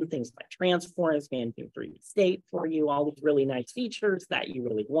communication, things like transforms, managing 3D state for you, all these really nice features that you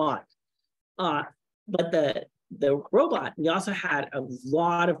really want. But the robot, we also had a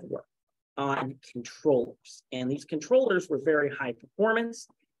lot of work on controllers. And these controllers were very high performance.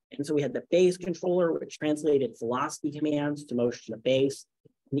 And so we had the base controller, which translated velocity commands to motion to base.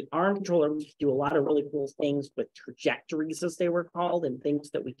 And the arm controller, we could do a lot of really cool things with trajectories, as they were called, and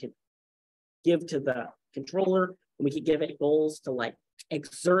things that we could give to the controller. And we could give it goals to like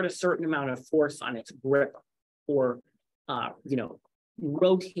exert a certain amount of force on its grip, or you know,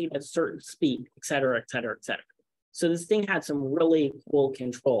 rotate at a certain speed, et cetera, et cetera, et cetera. So this thing had some really cool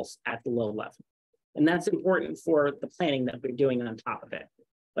controls at the low level. And that's important for the planning that we're doing on top of it.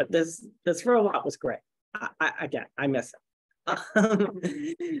 But this robot was great. Again, I miss it.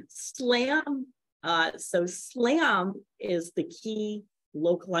 SLAM. So SLAM is the key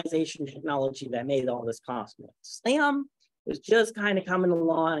localization technology that made all this possible. SLAM was just kind of coming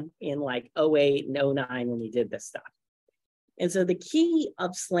along in like 08 and 09 when we did this stuff. And so the key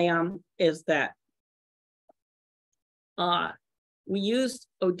of SLAM is that we used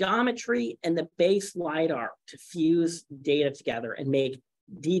odometry and the base LiDAR to fuse data together and make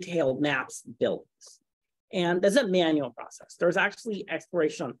detailed maps builds. And there's a manual process. There's actually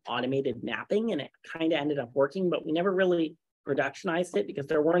exploration on automated mapping, and it kind of ended up working, but we never really productionized it because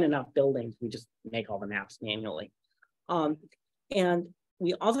there weren't enough buildings. We just make all the maps manually. And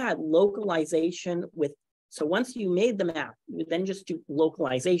we also had localization with, so once you made the map, you would then just do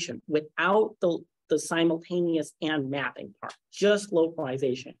localization without the simultaneous and mapping part, just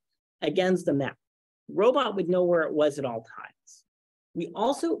localization against the map. Robot would know where it was at all times. We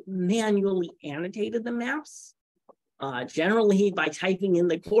also manually annotated the maps, generally by typing in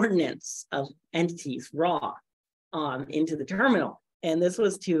the coordinates of entities raw into the terminal. And this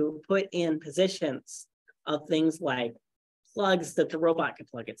was to put in positions of things like plugs that the robot could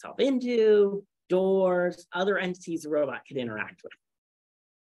plug itself into, doors, other entities the robot could interact with.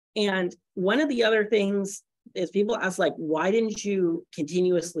 And one of the other things is people ask, like, why didn't you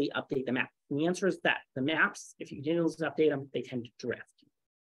continuously update the map? And the answer is that the maps, if you continuously update them, they tend to drift.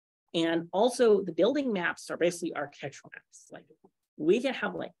 And also the building maps are basically architectural maps. Like we can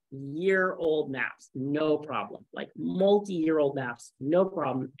have like year-old maps, no problem. Like multi-year-old maps, no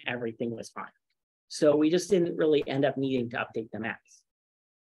problem, everything was fine. So we just didn't really end up needing to update the maps.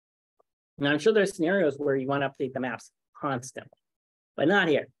 And I'm sure there's scenarios where you want to update the maps constantly, but not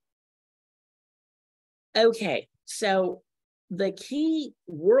here. Okay, so the key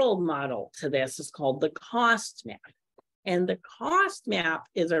world model to this is called the cost map. And the cost map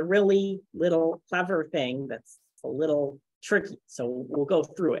is a really little clever thing that's a little tricky. So we'll go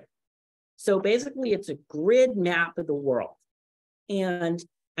through it. So basically it's a grid map of the world. And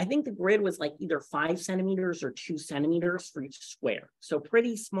I think the grid was like either 5 centimeters or 2 centimeters for each square. So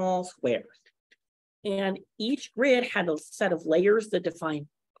pretty small squares. And each grid had a set of layers that define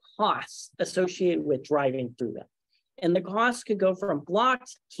costs associated with driving through them. And the costs could go from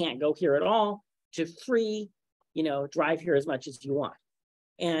blocked, can't go here at all, to free, you know, drive here as much as you want.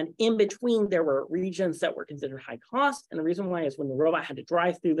 And in between, there were regions that were considered high cost. And the reason why is when the robot had to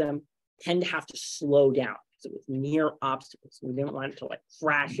drive through them, tend to have to slow down because it was near obstacles. We didn't want it to like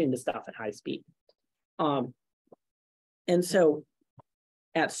crash into stuff at high speed. And so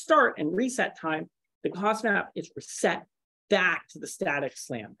at start and reset time, the cost map is reset back to the static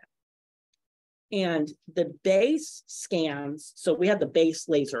SLAM map. And the base scans, so we had the base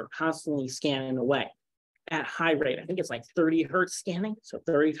laser constantly scanning away at high rate. I think it's like 30 hertz scanning, so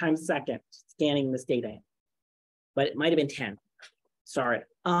 30 times a second scanning this data in. But it might have been 10. Sorry.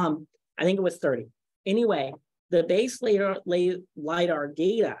 I think it was 30. Anyway, the base LiDAR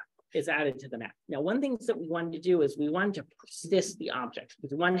data is added to the map. Now, one thing that we wanted to do is we wanted to persist the objects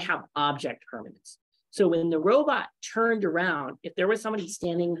because we wanted to have object permanence. So when the robot turned around, if there was somebody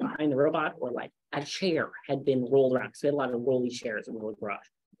standing behind the robot or like a chair had been rolled around, because we had a lot of rolly chairs in Willow Garage,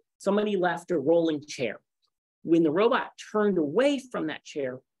 somebody left a rolling chair. When the robot turned away from that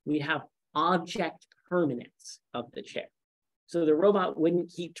chair, we'd have object permanence of the chair. So the robot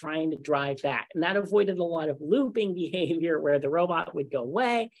wouldn't keep trying to drive back. And that avoided a lot of looping behavior where the robot would go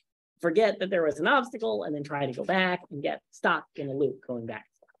away, forget that there was an obstacle, and then try to go back and get stuck in a loop going back.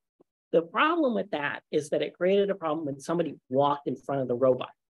 The problem with that is that it created a problem when somebody walked in front of the robot.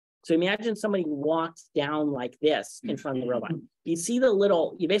 So imagine somebody walks down like this in front of the robot. You see the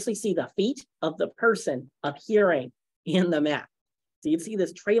little, you basically see the feet of the person appearing in the map. So you'd see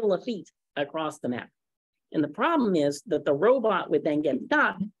this trail of feet across the map. And the problem is that the robot would then get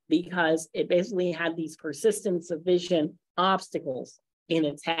stuck because it basically had these persistence of vision obstacles in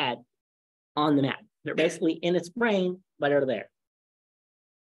its head on the map. They're basically in its brain, but are there.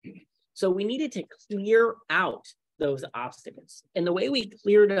 So we needed to clear out those obstacles. And the way we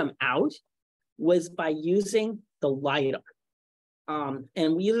cleared them out was by using the LiDAR.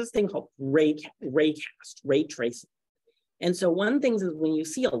 And we use this thing called ray tracing. And so one thing is when you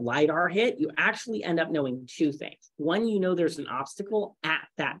see a LiDAR hit, you actually end up knowing two things. One, you know there's an obstacle at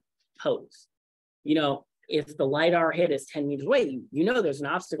that pose. You know, if the LiDAR hit is 10 meters away, you know there's an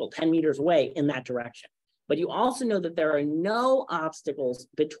obstacle 10 meters away in that direction. But you also know that there are no obstacles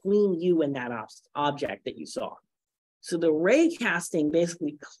between you and that object that you saw. So the ray casting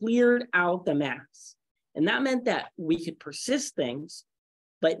basically cleared out the maps. And that meant that we could persist things,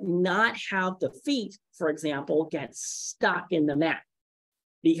 but not have the feet, for example, get stuck in the map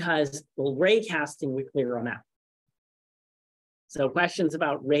because the ray casting would clear them out. So questions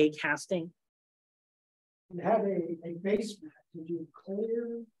about ray casting? You had a base map. Did you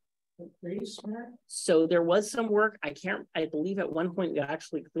clear the base map? So there was some work. I believe at one point we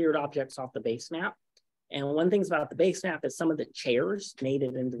actually cleared objects off the base map. And one thing about the base map is some of the chairs made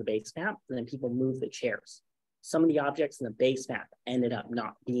it into the base map, and then people moved the chairs. Some of the objects in the base map ended up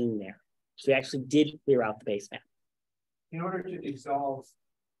not being there. So we actually did clear out the base map. In order to dissolve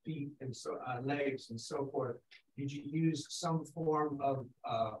feet and so legs and so forth, did you use some form of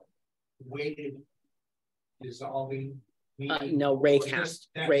weighted dissolving? No, ray cast.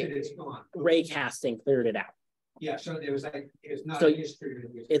 Ray casting cleared it out. Yeah, so it was like, it's not so a history.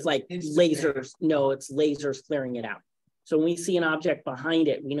 It's like lasers. No, it's lasers clearing it out. So when we see an object behind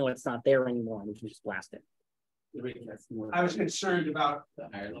it, we know it's not there anymore and we can just blast it. I was concerned about the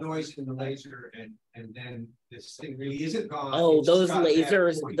noise in the laser and then this thing really isn't gone. Oh, those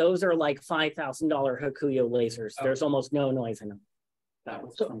lasers, those are like $5,000 Hakuyo lasers. Oh. There's almost no noise in them. That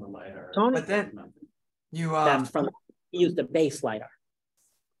was from the LiDAR. But then you that's from use the base LiDAR.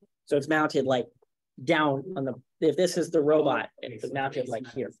 So it's mounted like down on the, if this is the robot, it's mounted like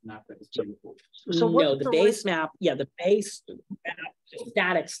here. So no, the base map, yeah, the base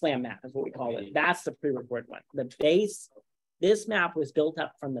static SLAM map is what we call it. That's the pre-recorded one. The base, this map was built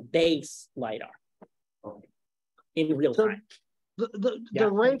up from the base LiDAR in real time. The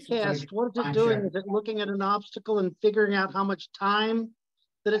raycast, what is it doing? Is it looking at an obstacle and figuring out how much time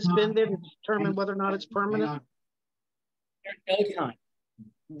that it's been there to determine whether or not it's permanent? There's no time.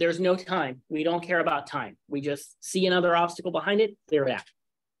 There's no time. We don't care about time. We just see another obstacle behind it, clear it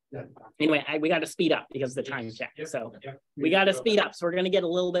out. Anyway, we got to speed up because of the time check. So we got to speed up. So we're going to get a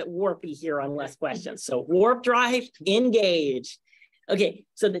little bit warpy here on less questions. So warp drive, engage. Okay,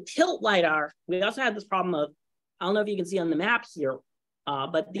 so the tilt LiDAR, we also had this problem of, I don't know if you can see on the map here,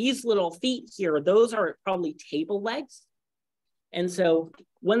 but these little feet here, those are probably table legs. And so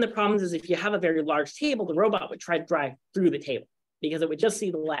one of the problems is if you have a very large table, the robot would try to drive through the table because it would just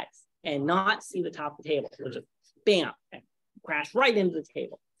see the legs and not see the top of the table. It would just bam, and crash right into the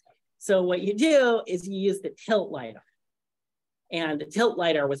table. So what you do is you use the tilt LiDAR. And the tilt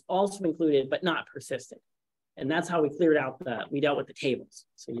LiDAR was also included, but not persistent. And that's how we cleared out we dealt with the tables.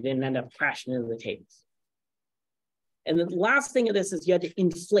 So you didn't end up crashing into the tables. And the last thing of this is you had to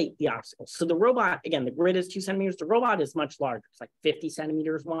inflate the obstacles. So the robot, again, the grid is 2 centimeters. The robot is much larger. It's like 50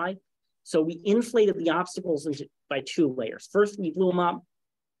 centimeters wide. So we inflated the obstacles by 2 layers. First, we blew them up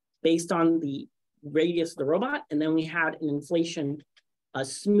based on the radius of the robot. And then we had an inflation, a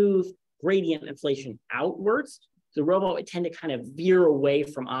smooth gradient inflation outwards. The robot would tend to kind of veer away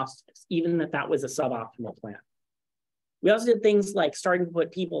from obstacles, even if that was a suboptimal plan. We also did things like starting to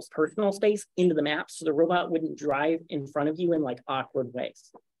put people's personal space into the map so the robot wouldn't drive in front of you in like awkward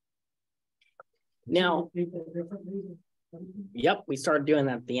ways. Now, yep, we started doing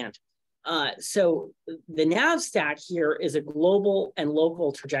that at the end. So the nav stack here is a global and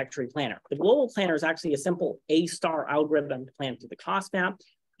local trajectory planner. The global planner is actually a simple A-star algorithm to plan through the cost map,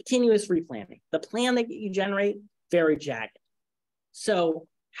 continuous replanning. The plan that you generate, very jagged. So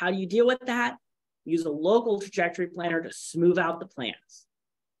how do you deal with that? Use a local trajectory planner to smooth out the plans.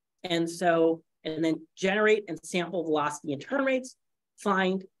 And then generate and sample velocity and turn rates,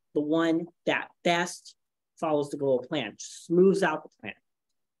 find the one that best follows the global plan, smooths out the plan.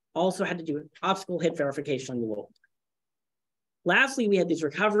 Also had to do obstacle hit verification on the local plan. Lastly, we had these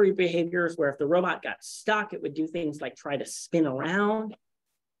recovery behaviors where if the robot got stuck, it would do things like try to spin around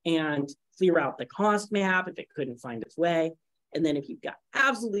and clear out the cost map if it couldn't find its way. And then if you got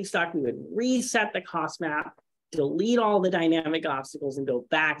absolutely stuck, we would reset the cost map, delete all the dynamic obstacles and go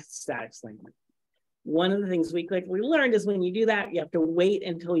back to static sling. One of the things we quickly learned is when you do that, you have to wait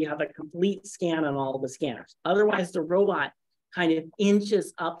until you have a complete scan on all the scanners. Otherwise, the robot kind of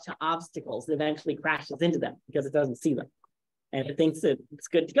inches up to obstacles and eventually crashes into them because it doesn't see them. And it thinks that it's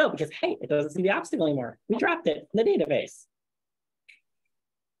good to go because, hey, it doesn't see the obstacle anymore. We dropped it in the database.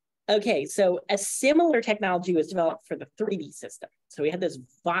 Okay, so a similar technology was developed for the 3D system. So we had this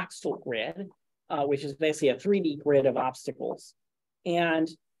voxel grid, which is basically a 3D grid of obstacles. And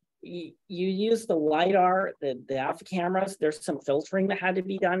you use the LiDAR, the alpha cameras. There's some filtering that had to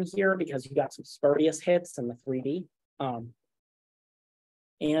be done here because you got some spurious hits in the 3D.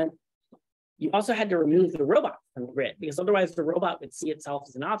 And you also had to remove the robot from the grid because otherwise the robot would see itself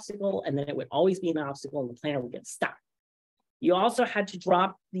as an obstacle and then it would always be an obstacle and the planner would get stuck. You also had to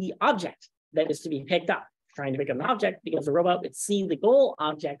drop the object that is to be picked up, trying to pick up an object because the robot would see the goal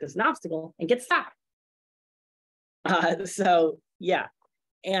object as an obstacle and get stuck. So yeah,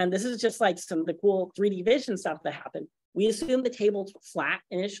 and this is just like some of the cool 3D vision stuff that happened. We assumed the tables were flat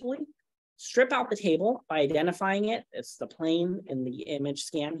initially, strip out the table by identifying it. It's the plane in the image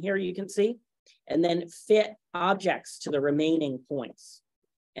scan here you can see, and then fit objects to the remaining points.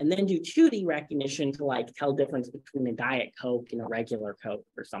 And then do 2D recognition to like tell the difference between a Diet Coke and a regular Coke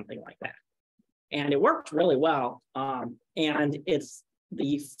or something like that. And it worked really well. And it's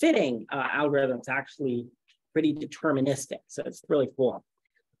the fitting algorithm is actually pretty deterministic. So it's really cool.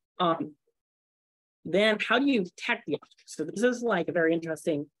 Then how do you detect the objects? So this is like a very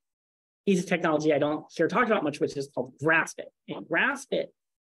interesting piece of technology I don't hear talked about much, which is called GraphIt. And GraphIt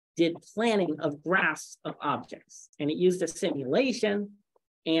did planning of graphs of objects. And it used a simulation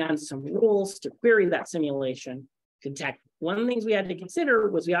and some rules to query that simulation to detect. One of the things we had to consider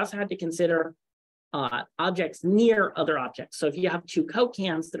was we also had to consider objects near other objects. So if you have 2 Coke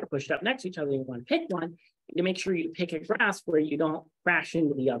cans that are pushed up next to each other, you want to pick one, to make sure you pick a grass where you don't crash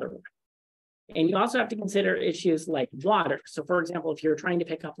into the other one. And you also have to consider issues like water. So for example, if you're trying to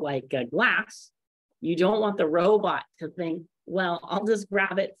pick up like glass, you don't want the robot to think, well, I'll just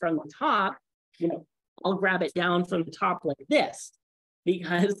grab it from the top, I'll grab it down from the top like this,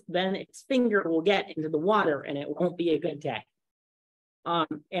 because then its finger will get into the water and it won't be a good day.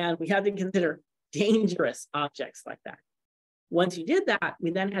 And we had to consider dangerous objects like that. Once you did that,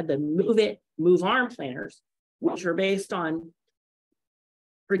 we then had the move arm planners, which are based on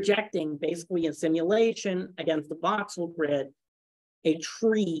projecting basically in simulation against the voxel grid, a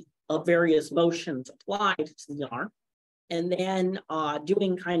tree of various motions applied to the arm, and then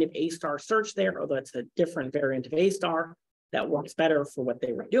doing kind of A-star search there, although it's a different variant of A-star that works better for what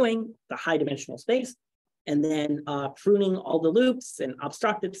they were doing, the high dimensional space, and then pruning all the loops and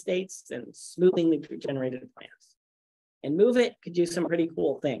obstructed states and smoothing the generated plans. And MoveIt could do some pretty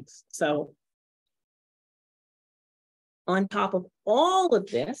cool things. So on top of all of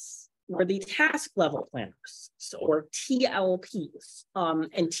this were the task level planners, or TLPs.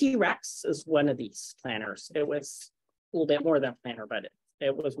 And T-Rex is one of these planners. It was a little bit more than a planner, but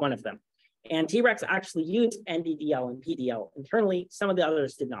it was one of them. And T-Rex actually used NDDL and PDL internally. Some of the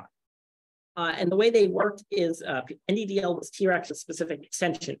others did not. And the way they worked is NDDL was T-Rex's specific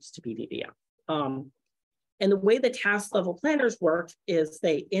extensions to PDDL. And the way the task level planners worked is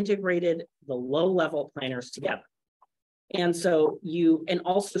they integrated the low level planners together. And so and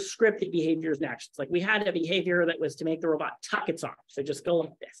also scripted behaviors and actions. Like we had a behavior that was to make the robot tuck its arm. So just go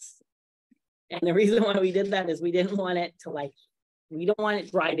like this. And the reason why we did that is we didn't want it to we don't want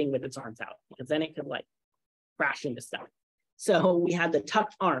it driving with its arms out because then it could crash into stuff. So we had the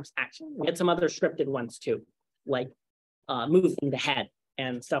tucked arms action. We had some other scripted ones too, like moving the head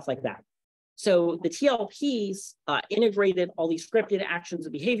and stuff like that. So the TLPs integrated all these scripted actions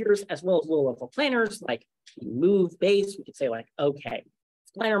and behaviors as well as low-level planners, like move base. We could say okay,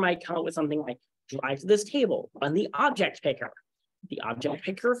 this planner might come up with something like drive to this table, run the object picker. The object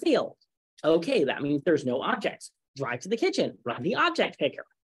picker failed. Okay, that means there's no objects. Drive to the kitchen, run the object picker,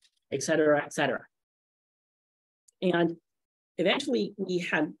 et cetera, et cetera. And eventually we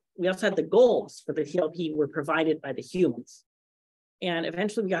also had the goals for the TLP were provided by the humans. And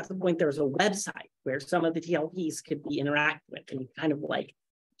eventually we got to the point there was a website where some of the TLPs could be interacted with and kind of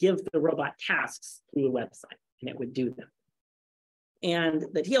give the robot tasks through the website and it would do them. And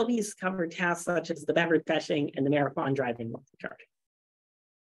the TLPs covered tasks such as the beverage fetching and the marathon driving charging.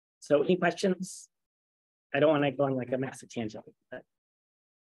 So any questions? I don't want to go on a massive tangent.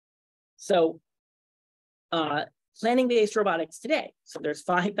 So planning-based robotics today. So there's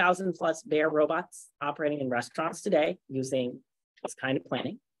 5,000 plus Bear robots operating in restaurants today using this kind of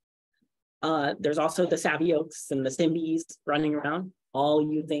planning. There's also the Savvy Oaks and the Simbies running around,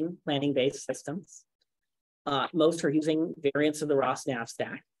 all using planning-based systems. Most are using variants of the ROS-NAV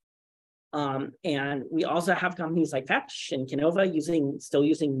stack. And we also have companies like Fetch and Canova still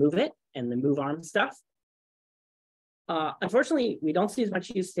using Move It and the Move Arm stuff. Unfortunately, we don't see as much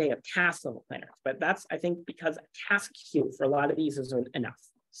use today of task level planners, but that's, I think, because a task queue for a lot of these isn't enough.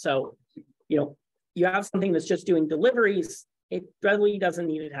 So, you have something that's just doing deliveries, it really doesn't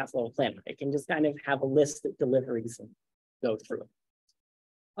need a task level planner. It can just kind of have a list of deliveries and go through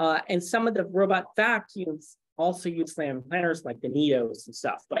it. And some of the robot vacuums also use planners like the Neos and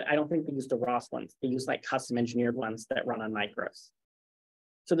stuff, but I don't think they use the ROS ones. They use custom engineered ones that run on micros.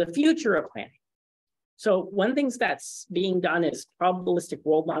 So the future of planning. So one thing that's being done is probabilistic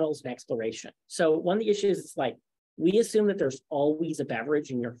world models and exploration. So one of the issues is we assume that there's always a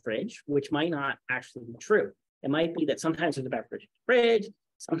beverage in your fridge, which might not actually be true. It might be that sometimes there's a beverage in the fridge,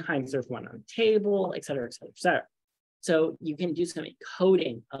 sometimes there's one on the table, et cetera, et cetera, et cetera. So you can do some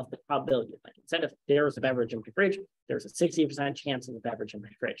encoding of the probability of it. Instead of there's a beverage in my fridge, there's a 60% chance of a beverage in my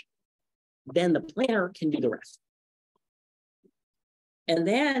fridge. Then the planner can do the rest. And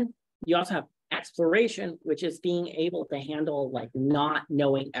then you also have exploration, which is being able to handle not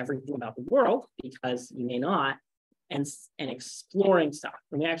knowing everything about the world, because you may not, and exploring stuff.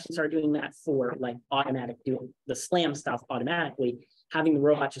 And we actually started doing that for automatic, doing the SLAM stuff automatically, having the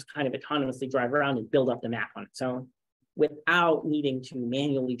robot just kind of autonomously drive around and build up the map on its own without needing to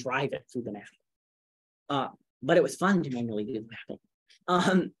manually drive it through the map. But it was fun to manually do the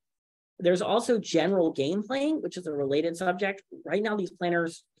mapping. There's also general game playing, which is a related subject. Right now, these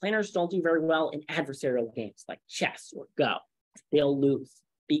planners don't do very well in adversarial games like chess or Go. They'll lose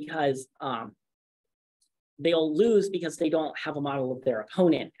because they don't have a model of their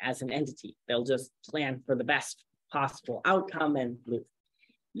opponent as an entity. They'll just plan for the best possible outcome and lose.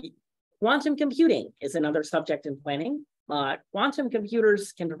 Quantum computing is another subject in planning. Quantum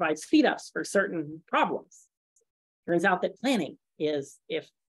computers can provide speedups for certain problems. Turns out that planning is, if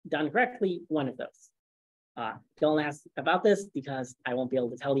done correctly, one of those. Don't ask about this because I won't be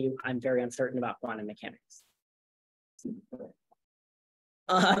able to tell you. I'm very uncertain about quantum mechanics.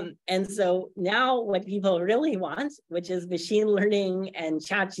 And so now what people really want, which is machine learning and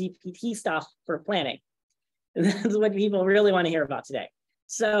ChatGPT stuff for planning. And that's what people really want to hear about today.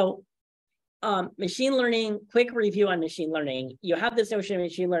 So machine learning, quick review on machine learning. You have this notion of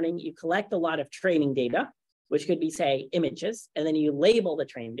machine learning. You collect a lot of training data, which could be, say, images, and then you label the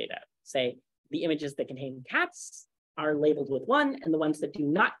training data. Say, the images that contain cats are labeled with 1, and the ones that do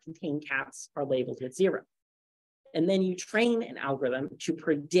not contain cats are labeled with 0. And then you train an algorithm to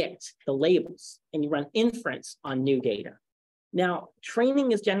predict the labels, and you run inference on new data. Now,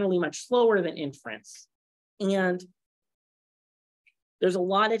 training is generally much slower than inference, and there's a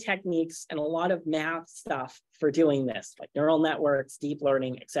lot of techniques and a lot of math stuff for doing this, like neural networks, deep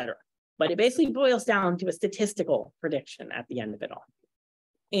learning, et cetera. But it basically boils down to a statistical prediction at the end of it all.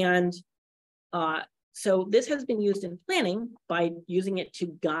 And so this has been used in planning by using it to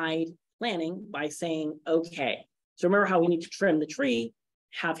guide planning by saying, okay, so remember how we need to trim the tree,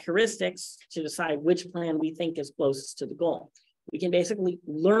 have heuristics to decide which plan we think is closest to the goal. We can basically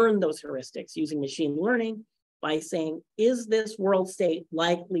learn those heuristics using machine learning by saying, is this world state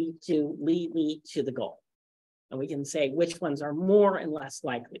likely to lead me to the goal? And we can say which ones are more and less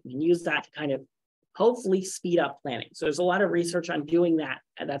likely. We can use that to kind of hopefully speed up planning. So there's a lot of research on doing that.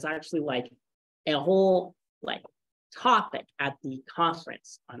 And that's actually like a whole like topic at the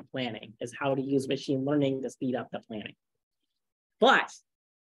conference on planning, is how to use machine learning to speed up the planning. But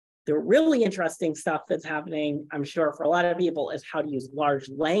the really interesting stuff that's happening, I'm sure for a lot of people, is how to use large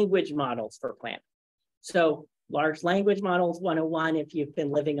language models for planning. So large language models 101, if you've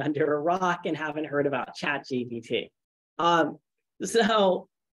been living under a rock and haven't heard about ChatGPT. So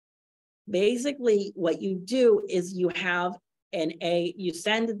basically what you do is you have you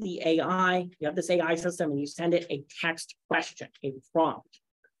send the AI, you have this AI system, and you send it a text question, a prompt,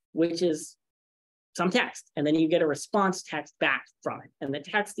 which is some text, and then you get a response text back from it. And the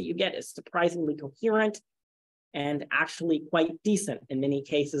text that you get is surprisingly coherent and actually quite decent in many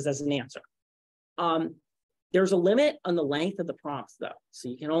cases as an answer. There's a limit on the length of the prompts though, so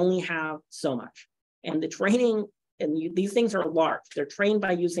you can only have so much. And the training, and these things are large. They're trained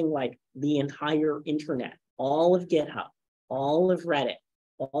by using like the entire internet, all of GitHub, all of Reddit,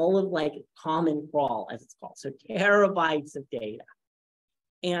 all of like Common Crawl, as it's called. So terabytes of data.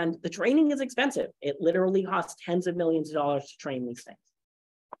 And the training is expensive. It literally costs tens of millions of dollars to train these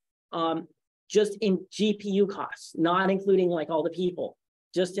things. Just in GPU costs, not including like all the people,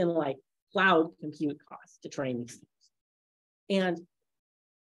 just in like cloud compute costs to train these things.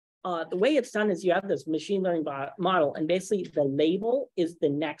 And the way it's done is you have this machine learning model, and basically the label is the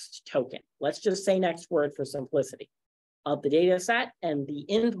next token. Let's just say next word for simplicity of the data set, and the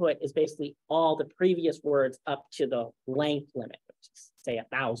input is basically all the previous words up to the length limit, which is say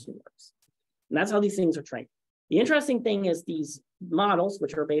 1,000 words. And that's how these things are trained. The interesting thing is these models,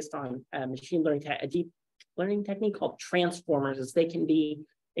 which are based on a deep learning technique called transformers, is they can be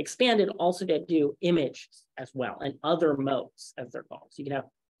expanded also to do images as well, and other modes, as they're called. So you can have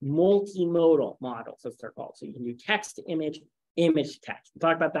multimodal models, as they're called. So you can do text to image, image to text. We'll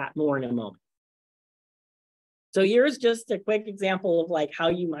talk about that more in a moment. So here's just a quick example of like how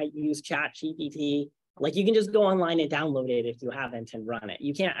you might use ChatGPT. Like you can just go online and download it if you haven't and run it.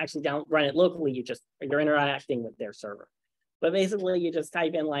 You can't actually run it locally. You're interacting with their server. But basically you just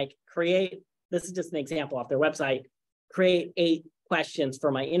type in like this is just an example off their website, create 8 questions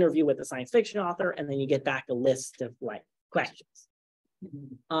for my interview with a science fiction author, and then you get back a list of like questions.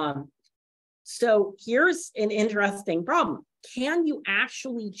 So here's an interesting problem. Can you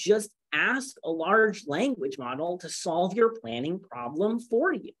actually just ask a large language model to solve your planning problem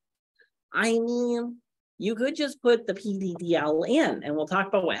for you? I mean, you could just put the PDDL in, and we'll talk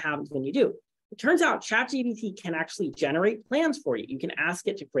about what happens when you do. It turns out ChatGPT can actually generate plans for you. You can ask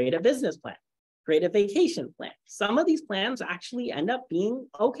it to create a business plan, create a vacation plan. Some of these plans actually end up being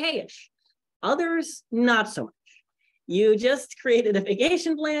okay-ish. Others, not so much. You just created a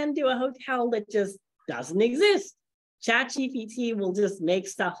vacation plan to a hotel that just doesn't exist. ChatGPT will just make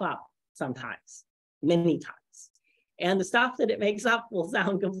stuff up sometimes, many times. And the stuff that it makes up will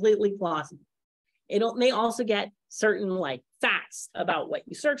sound completely plausible. It may also get certain like facts about what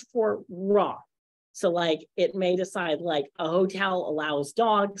you search for wrong. So like it may decide like a hotel allows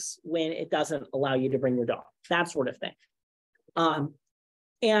dogs when it doesn't allow you to bring your dog, that sort of thing.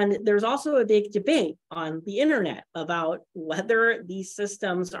 And there's also a big debate on the internet about whether these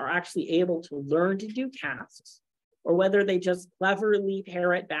systems are actually able to learn to do tasks, or whether they just cleverly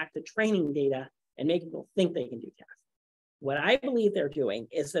parrot back the training data and make people think they can do tasks. What I believe they're doing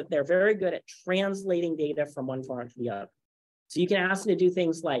is that they're very good at translating data from one form to the other. So you can ask them to do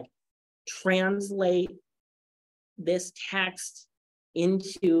things like translate this text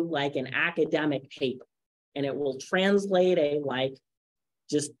into like an academic paper, and it will translate a like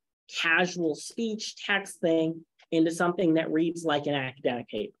just casual speech text thing into something that reads like an academic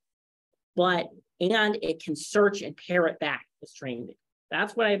paper. And it can search and parrot back this training data.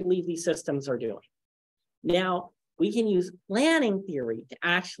 That's what I believe these systems are doing. Now, we can use planning theory to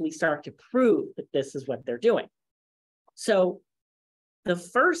actually start to prove that this is what they're doing. So the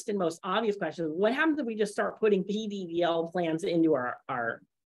first and most obvious question is, what happens if we just start putting PDDL plans into our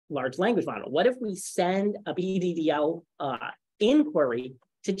large language model? What if we send a PDDL inquiry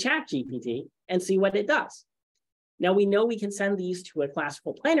to ChatGPT and see what it does? Now we know we can send these to a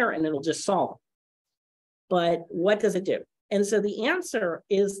classical planner and it'll just solve them. But what does it do? And so the answer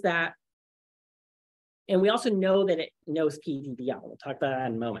is that, and we also know that it knows PDDL. We'll talk about that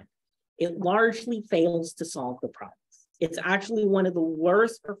in a moment. It largely fails to solve the problems. It's actually one of the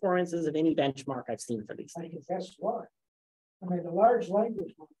worst performances of any benchmark I've seen for these things. Guess what? I mean, the large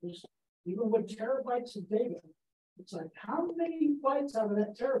language models, even with terabytes of data, it's like, how many bytes out of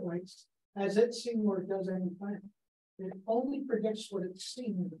that terabytes has it seen where it does any planning? It only predicts what it's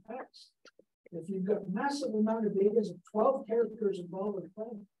seen in the past. If you've got massive amount of data, 12 characters involved with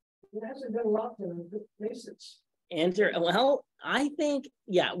planning, it hasn't got a lot to basics. Enter, well, I think,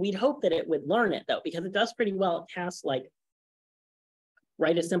 yeah, we'd hope that it would learn it though, because it does pretty well at tasks like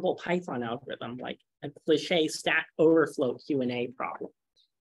write a simple Python algorithm, like a cliche Stack Overflow Q&A problem.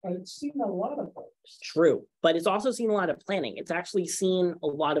 But it's seen a lot of those. True, but it's also seen a lot of planning. It's actually seen a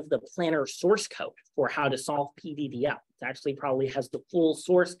lot of the planner source code for how to solve PDDL. It actually probably has the full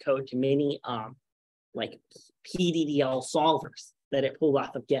source code to many like PDDL solvers that it pulled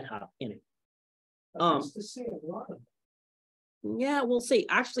off of GitHub in it. To see a lot of them. Yeah, we'll see.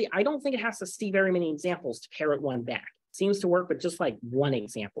 Actually, I don't think it has to see very many examples to parrot one back. It seems to work with just like one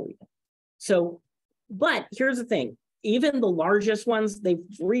example even. So, but here's the thing. Even the largest ones, they've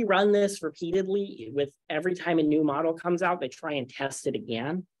rerun this repeatedly with every time a new model comes out, they try and test it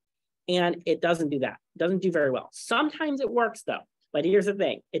again. And it doesn't do that. It doesn't do very well. Sometimes it works though. But here's the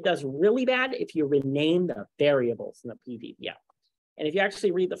thing. It does really bad if you rename the variables in the PDDL. And if you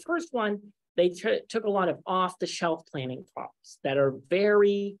actually read the first one, they took a lot of off-the-shelf planning problems that are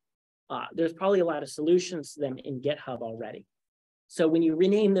very, there's probably a lot of solutions to them in GitHub already. So when you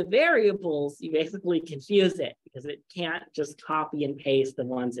rename the variables, you basically confuse it because it can't just copy and paste the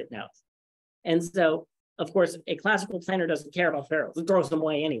ones it knows. And so, of course, a classical planner doesn't care about variables. It throws them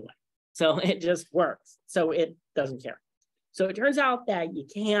away anyway. So it just works. So it doesn't care. So it turns out that you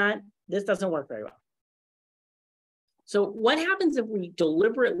can't, this doesn't work very well. So what happens if we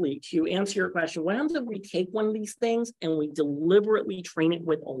deliberately, to answer your question, what happens if we take one of these things and we deliberately train it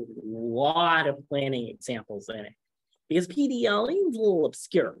with a lot of planning examples in it? Because PDL is a little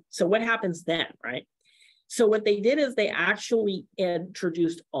obscure. So what happens then, right? So what they did is they actually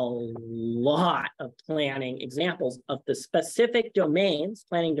introduced a lot of planning examples of the specific domains,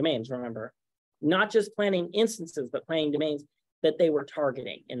 planning domains, remember, not just planning instances, but planning domains that they were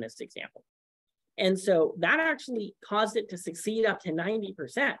targeting in this example. And so that actually caused it to succeed up to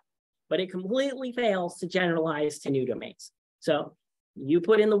 90%, but it completely fails to generalize to new domains. So you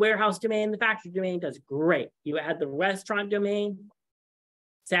put in the warehouse domain, the factory domain does great. You add the restaurant domain,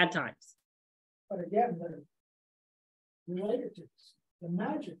 sad times. But again, they're related to this. The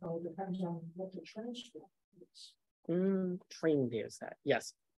magic all depends on what the transfer is. Training data set,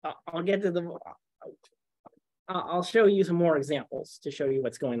 yes. I'll get to the, I'll show you some more examples to show you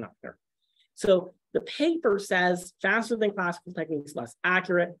what's going on here. So the paper says faster than classical techniques, less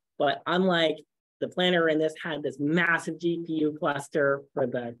accurate, but unlike the planner in this had this massive GPU cluster for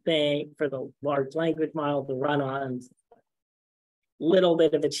the thing, for the large language model to run on. Little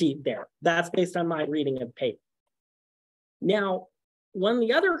bit of a cheat there. That's based on my reading of the paper. Now, one of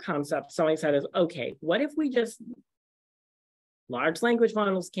the other concepts somebody said is, okay, what if we just, large language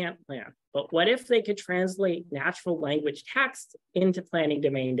models can't plan, but what if they could translate natural language text into planning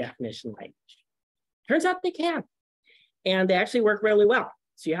domain definition language? Turns out they can, and they actually work really well.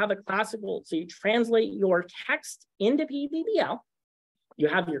 So you have a classical, so you translate your text into PDDL, you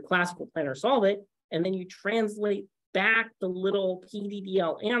have your classical planner solve it, and then you translate back the little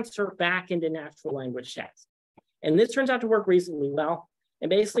PDDL answer back into natural language text. And this turns out to work reasonably well. And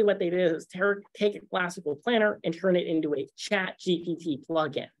basically what they did is take a classical planner and turn it into a ChatGPT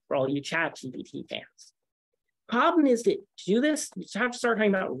plugin for all you ChatGPT fans. Problem is that to do this, you have to start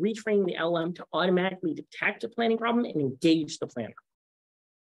talking about retraining the LM to automatically detect a planning problem and engage the planner.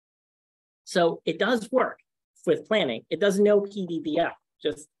 So it does work with planning. It doesn't know PDDL,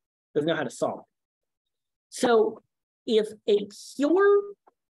 just doesn't know how to solve it. So if a pure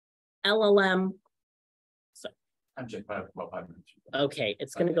LLM, I'm checking about 5 minutes. Okay,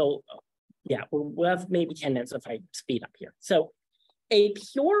 it's going to go, yeah, we'll have maybe 10 minutes if I speed up here. So a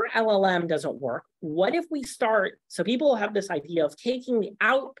pure LLM doesn't work. What if we start, so people have this idea of taking the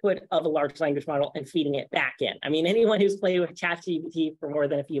output of a large language model and feeding it back in. I mean, anyone who's played with ChatGPT for more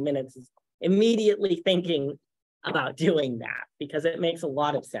than a few minutes is immediately thinking about doing that because it makes a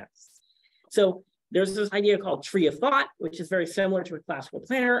lot of sense. So there's this idea called tree of thought, which is very similar to a classical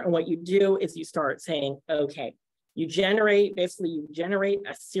planner. And what you do is you start saying, okay, you generate a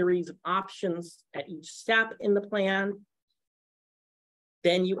series of options at each step in the plan.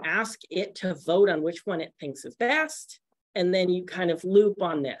 Then you ask it to vote on which one it thinks is best. And then you kind of loop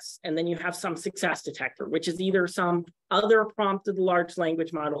on this. And then you have some success detector, which is either some other prompt of the large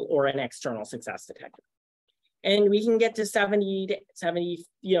language model or an external success detector. And we can get to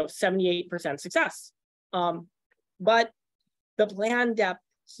 78% success. But the plan depth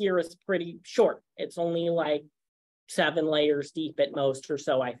here is pretty short. It's only like 7 layers deep at most or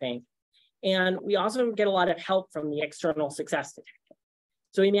so, I think. And we also get a lot of help from the external success detector.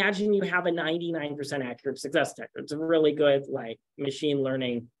 So imagine you have a 99% accurate success detector. It's a really good like machine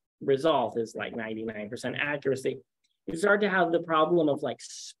learning result is like 99% accuracy. You start to have the problem of like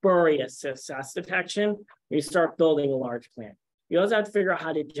spurious success detection. You start building a large plan. You also have to figure out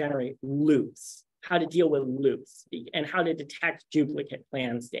how to generate loops, how to deal with loops, and how to detect duplicate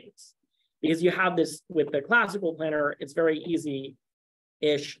plan states. Because you have this with the classical planner, it's very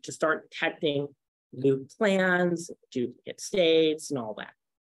easy-ish to start detecting loop plans, duplicate states, and all that.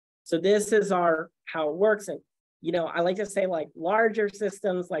 So this is how it works. And you know, I like to say like larger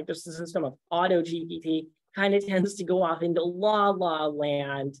systems, like there's a system of auto GPT, kind of tends to go off into la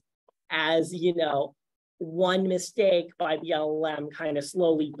land as, you know, one mistake by the LLM kind of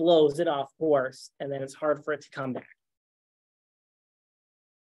slowly blows it off course, and then it's hard for it to come back.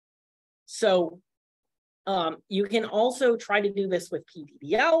 So you can also try to do this with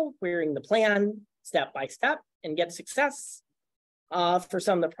PPBL, querying the plan step by step and get success. For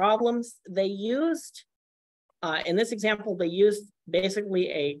some of the problems they used, in this example, they used basically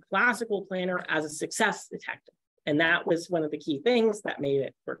a classical planner as a success detector. And that was one of the key things that made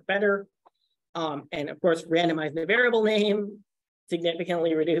it work better. And of course, randomize the variable name,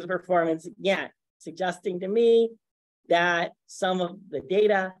 significantly reduce performance, again, suggesting to me that some of the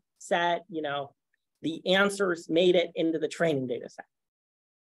data set, you know, the answers made it into the training data set.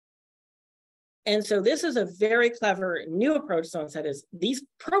 And so this is a very clever new approach someone said is these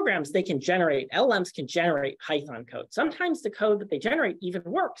programs, they can generate, LLMs can generate Python code. Sometimes the code that they generate even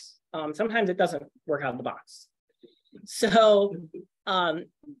works. Sometimes it doesn't work out of the box. So,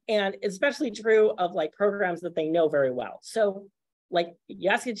 and especially true of like programs that they know very well. So like you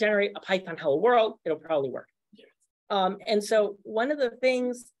ask it to generate a Python hello world, it'll probably work. And so one of the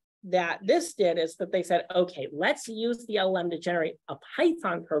things that this did is that they said, okay, let's use the LLM to generate a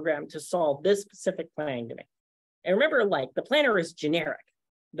Python program to solve this specific planning domain. And remember, like the planner is generic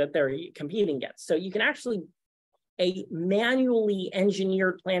that they're competing against. So you can actually, a manually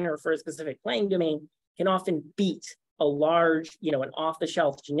engineered planner for a specific planning domain can often beat a large, you know, an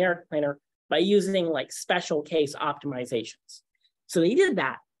off-the-shelf generic planner by using like special case optimizations. So they did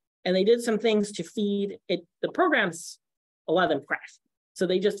that, and they did some things to feed it. The programs, a lot of them crashed. So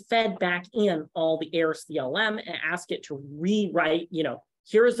they just fed back in all the errors to the LM and asked it to rewrite, you know,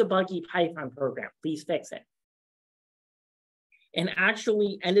 here's a buggy Python program, please fix it. And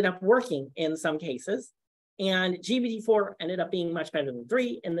actually ended up working in some cases. And GPT-4 ended up being much better than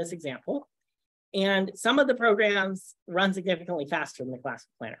 3 in this example. And some of the programs run significantly faster than the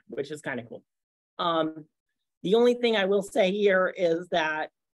classical planner, which is kind of cool. The only thing I will say here is that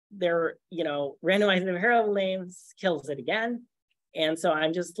they're, you know, randomizing the variable names kills it again. And so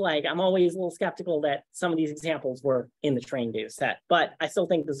I'm just like, I'm always a little skeptical that some of these examples were in the training data set, but I still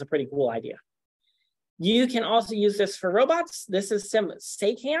think this is a pretty cool idea. You can also use this for robots. This is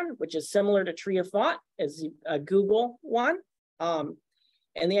SACAN, which is similar to Tree of Thought, as a Google one.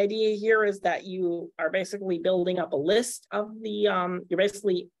 And the idea here is that you are basically building up a list of the, you're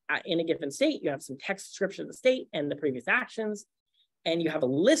basically in a given state, you have some text description of the state and the previous actions, and you have a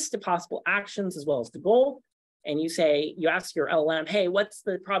list of possible actions as well as the goal. And you say, you ask your LLM, hey, what's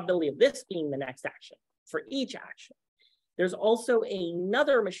the probability of this being the next action for each action? There's also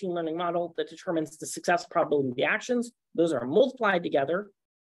another machine learning model that determines the success probability of the actions. Those are multiplied together,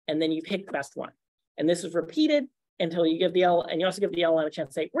 and then you pick the best one. And this is repeated until you give the LLM, and you also give the LLM a chance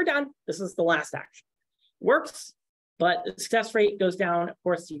to say, we're done, this is the last action. Works, but the success rate goes down. Of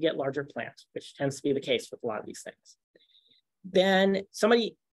course, you get larger plans, which tends to be the case with a lot of these things. Then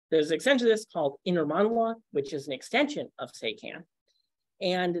there's an extension of this called Inner Monologue, which is an extension of SACAN.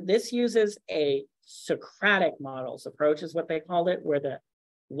 And this uses a Socratic models approach is what they called it, where the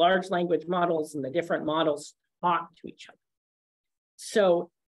large language models and the different models talk to each other. So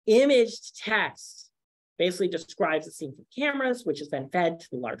imaged text basically describes the scene from cameras, which is then fed to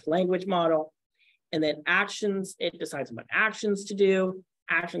the large language model. And then actions, it decides what actions to do.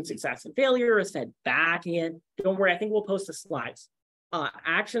 Action success and failure is fed back in. Don't worry, I think we'll post the slides.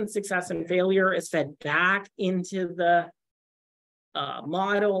 Action success and failure is fed back into the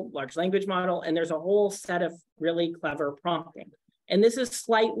model, large language model, and there's a whole set of really clever prompting. And this is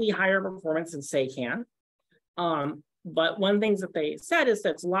slightly higher performance than SACAN. But one of the things that they said is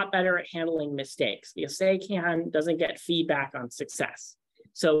that it's a lot better at handling mistakes because SACAN doesn't get feedback on success.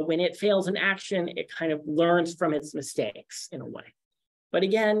 So when it fails an action, it kind of learns from its mistakes in a way. But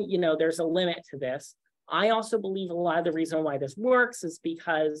again, you know, there's a limit to this. I also believe a lot of the reason why this works is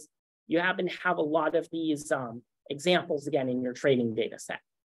because you happen to have a lot of these examples again in your training data set,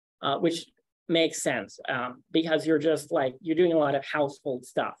 which makes sense because you're just like, you're doing a lot of household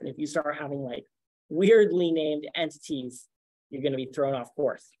stuff. And if you start having like weirdly named entities, you're going to be thrown off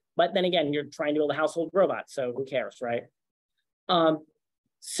course. But then again, you're trying to build a household robot, so who cares, right?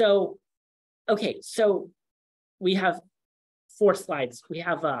 So, okay, so we have 4 slides. We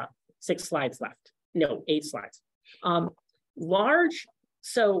have 6 slides left. No, 8 slides.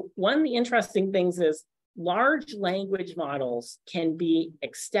 So one of the interesting things is large language models can be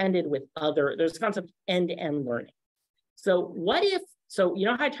extended with there's a concept of end-to-end learning. So what if, so you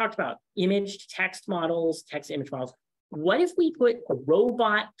know how I talked about image to text models, text to image models? What if we put a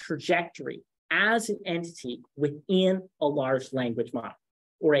robot trajectory as an entity within a large language model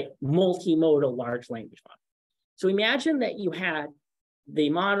or a multimodal large language model? So imagine that you had the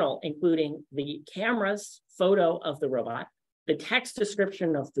model, including the camera's photo of the robot, the text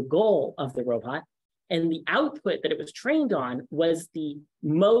description of the goal of the robot, and the output that it was trained on was the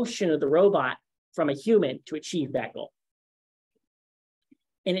motion of the robot from a human to achieve that goal.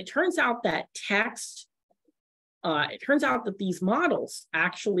 And it turns out that it turns out that these models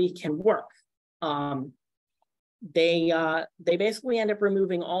actually can work. They basically end up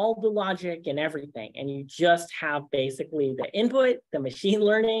removing all the logic and everything, and you just have basically the input, the machine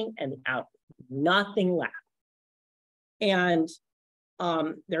learning, and the output, nothing left. And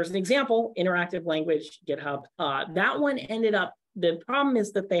there's an example, interactive language, GitHub. That one ended up, the problem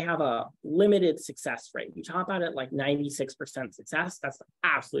is that they have a limited success rate. We top out at like 96% success. That's the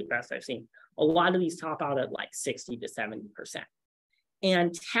absolute best I've seen. A lot of these top out at like 60 to 70%.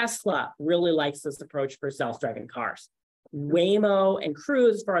 And Tesla really likes this approach for self-driving cars. Waymo and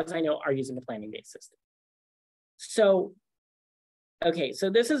Cruise, as far as I know, are using a planning-based system. So, okay, so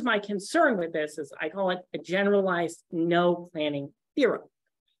this is my concern with this, is I call it a generalized no planning theorem.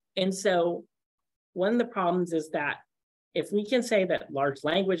 And so one of the problems is that if we can say that large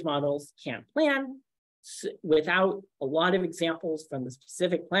language models can't plan without a lot of examples from the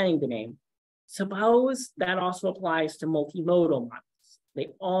specific planning domain, suppose that also applies to multimodal models. They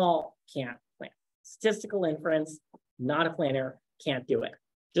all can't plan. Statistical inference, not a planner, can't do it.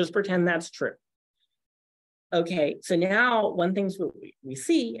 Just pretend that's true. Okay, so now one thing we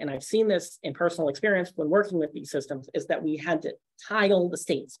see, and I've seen this in personal experience when working with these systems, is that we had to tile the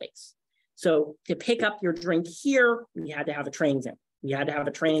state space. So to pick up your drink here, we had to have a train example. We had to have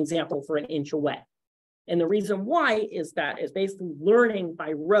a train example for an inch away. And the reason why is that is basically learning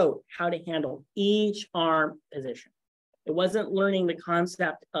by rote how to handle each arm position. It wasn't learning the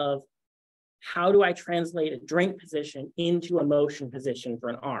concept of how do I translate a drink position into a motion position for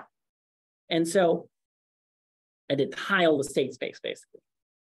an arm. And so I did tile the state space basically.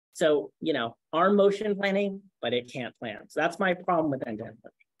 So, you know, arm motion planning, but it can't plan. So that's my problem with end-to-end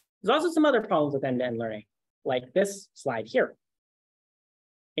learning. There's also some other problems with end-to-end learning, like this slide here.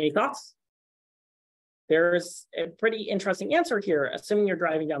 Any thoughts? There's a pretty interesting answer here, assuming you're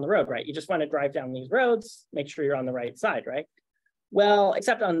driving down the road, right? You just want to drive down these roads, make sure you're on the right side, right? Well,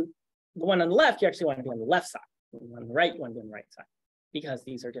 except on the one on the left, you actually want to be on the left side. On the right, you want to be on the right side, because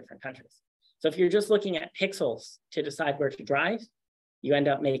these are different countries. So if you're just looking at pixels to decide where to drive, you end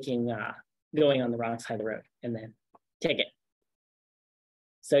up making going on the wrong side of the road and then ticket.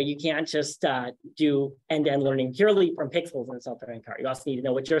 So you can't just do end-to-end learning purely from pixels in a self-driving car. You also need to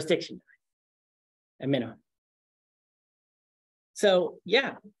know what jurisdiction you're in, at minimum. So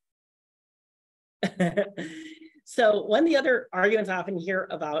yeah. So one of the other arguments I often hear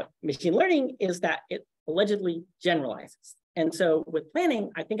about machine learning is that it allegedly generalizes. And so with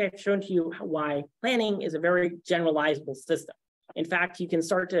planning, I think I've shown to you why planning is a very generalizable system. In fact, you can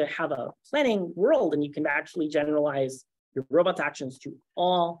start to have a planning world and you can actually generalize your robot's actions to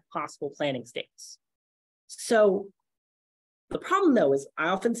all possible planning states. So the problem though is I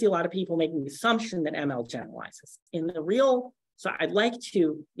often see a lot of people making the assumption that ML generalizes. In the real, so I'd like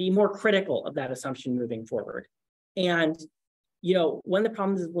to be more critical of that assumption moving forward. And you know, one of the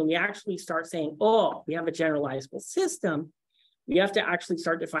problems is when we actually start saying, oh, we have a generalizable system, we have to actually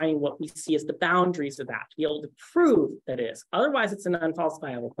start defining what we see as the boundaries of that to be able to prove that it is. Otherwise, it's an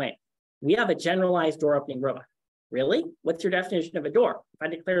unfalsifiable claim. We have a generalized door opening robot. Really? What's your definition of a door? If I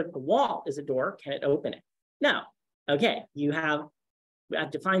declare that the wall is a door, can it open it? No. Okay, you have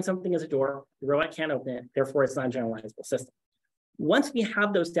defined something as a door, the robot can't open it, therefore it's not a generalizable system. Once we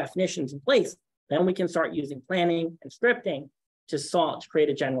have those definitions in place, then we can start using planning and scripting to create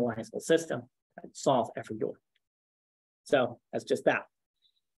a generalizable system and solve every door. So that's just that.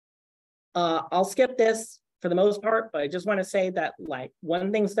 I'll skip this for the most part, but I just want to say that like one of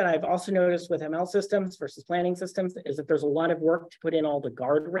the things that I've also noticed with ML systems versus planning systems is that there's a lot of work to put in all the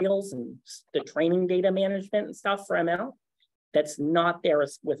guardrails and the training data management and stuff for ML that's not there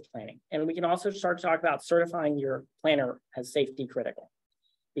with planning. And we can also start to talk about certifying your planner as safety critical,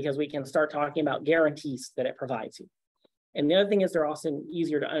 because we can start talking about guarantees that it provides you. And the other thing is they're also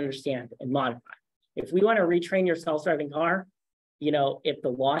easier to understand and modify. If we want to retrain your self-driving car, you know, if the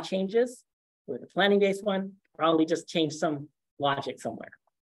law changes with a planning-based one, probably just change some logic somewhere.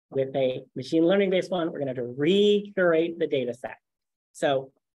 With a machine learning-based one, we're going to have to recurate the data set.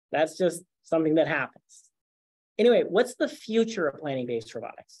 So that's just something that happens. Anyway, what's the future of planning-based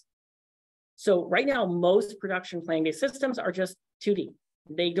robotics? So right now, most production planning-based systems are just 2D.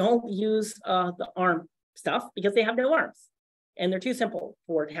 They don't use the arm stuff because they have no arms. And they're too simple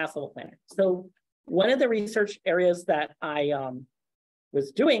for task level planning. So one of the research areas that I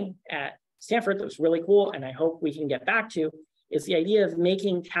was doing at Stanford that was really cool, and I hope we can get back to, is the idea of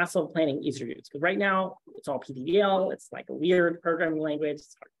making task level planning easier to use. Because right now, it's all PDDL. It's like a weird programming language.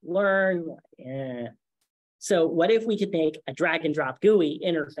 It's hard to learn. So what if we could make a drag and drop GUI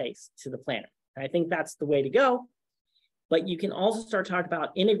interface to the planner? And I think that's the way to go. But you can also start talking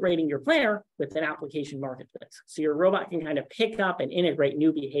about integrating your planner with an application marketplace. So your robot can kind of pick up and integrate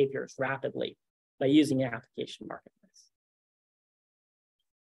new behaviors rapidly by using an application marketplace.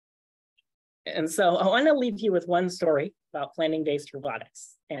 And so I want to leave you with one story about planning-based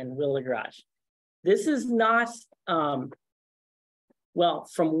robotics and Willow Garage. This is not, well,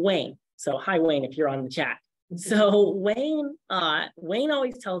 from Wayne. So hi, Wayne, if you're on the chat. So Wayne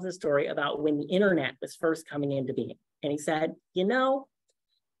always tells a story about when the internet was first coming into being. And he said, you know,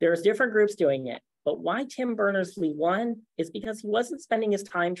 there's different groups doing it, but why Tim Berners-Lee won is because he wasn't spending his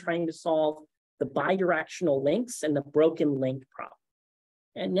time trying to solve the bidirectional links and the broken link problem.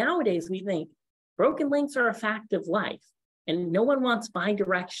 And nowadays we think broken links are a fact of life and no one wants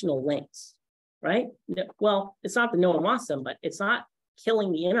bidirectional links, right? Well, it's not that no one wants them, but it's not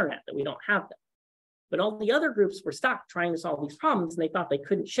killing the internet that we don't have them. But all the other groups were stuck trying to solve these problems and they thought they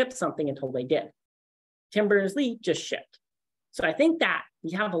couldn't ship something until they did. Tim Berners-Lee just shipped. So I think that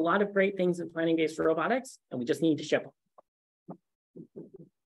we have a lot of great things in planning-based robotics and we just need to ship them.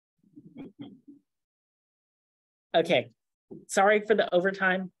 Okay, sorry for the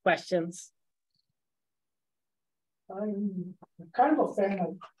overtime questions. I'm kind of a fan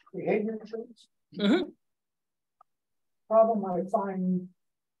of behavior trees. Mm-hmm. Problem I find,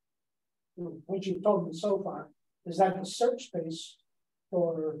 what you've told me so far, is that the search space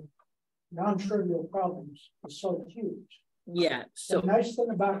for non-trivial problems is so huge. Yeah. So the nice thing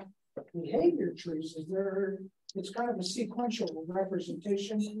about behavior trees is it's kind of a sequential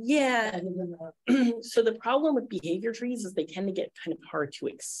representation. Yeah. So the problem with behavior trees is they tend to get kind of hard to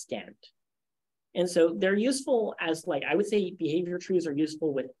extend. And so they're useful as, like, I would say behavior trees are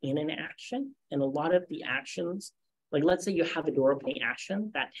useful within an action. And a lot of the actions, like let's say you have a door opening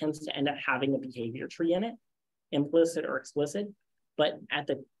action that tends to end up having a behavior tree in it, implicit or explicit. But at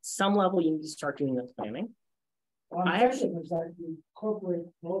some level, you need to start doing the planning. Well, I'm thinking is that you incorporate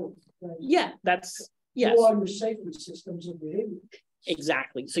both. Right? Yeah, that's, yes. All your safety systems of behavior.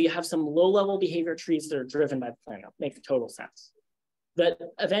 Exactly. So you have some low-level behavior trees that are driven by the planner. Makes total sense. But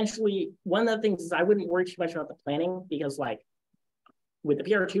eventually, one of the things is I wouldn't worry too much about the planning because, like, with the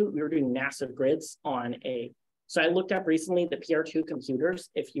PR2, we were doing massive grids on so I looked up recently the PR2 computers.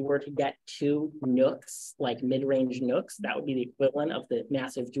 If you were to get 2 NUCs, like mid-range NUCs, that would be the equivalent of the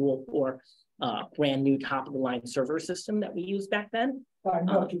massive dual core brand new top of the line server system that we used back then. By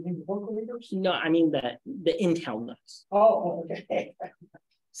NUC, you mean the worker leaders? No, I mean the Intel NUCs. Oh, okay.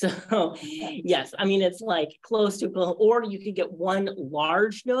 So yes, I mean, it's like close to, or you could get one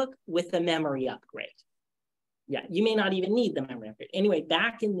large NUC with a memory upgrade. Yeah, you may not even need the memory upgrade. Anyway,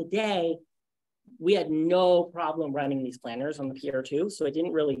 back in the day, we had no problem running these planners on the PR2, so it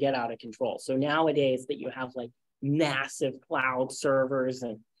didn't really get out of control. So nowadays that you have like massive cloud servers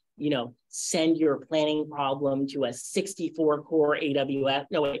and, you know, send your planning problem to a 64 core AWS,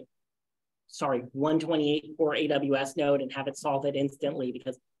 no wait, sorry, 128 core AWS node and have it solve it instantly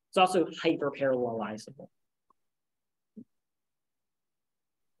because it's also hyper parallelizable.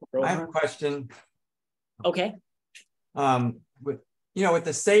 I have a question. Okay. With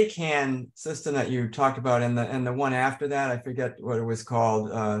the SACAN system that you talked about and the one after that, I forget what it was called,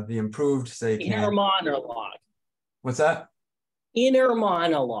 the improved SACAN. Inner monologue. What's that? Inner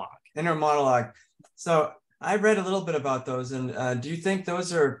monologue. Inner monologue. So I read a little bit about those, and do you think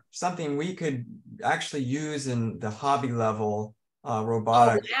those are something we could actually use in the hobby level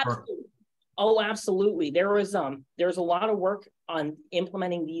robotics? Oh, absolutely. There's a lot of work on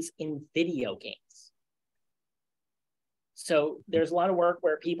implementing these in video games. So there's a lot of work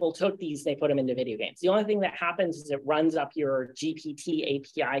where people took these, they put them into video games. The only thing that happens is it runs up your GPT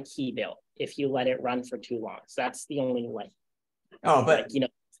API key bill if you let it run for too long. So that's the only way. Oh, but like, you know,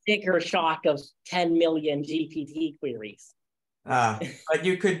 sticker shock of 10 million GPT queries. But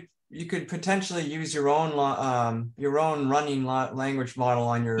you could potentially use your own running language model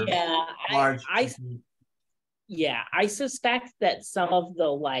on your large. Yeah, I suspect that some of the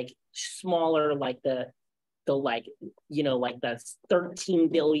like smaller, like the like, you know, like the 13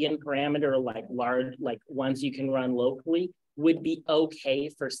 billion parameter, like large, like ones you can run locally would be okay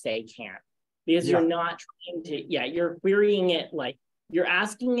for say can, because you're not trying to, you're querying it, like you're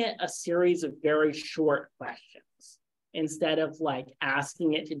asking it a series of very short questions instead of like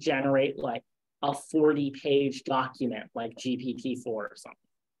asking it to generate like a 40-page document like GPT-4 or something.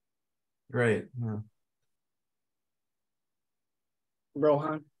 Right. Yeah.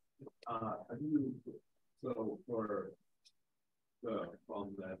 Rohan? So for the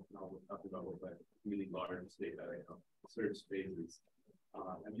problem that I was talking about with like really large data, search spaces,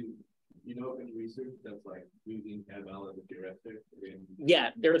 have you know of any research that's like using ML as a heuristic?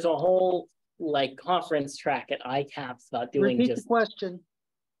 Yeah, there's a whole like conference track at ICAPS about doing Repeat just the question.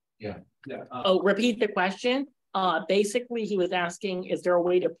 Yeah. Repeat the question. Basically, he was asking, is there a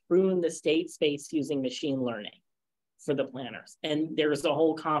way to prune the state space using machine learning for the planners? And there's a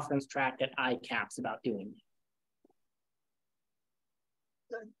whole conference track at ICAPS about doing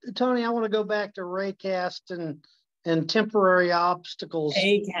that. Tony, I want to go back to raycast and temporary obstacles.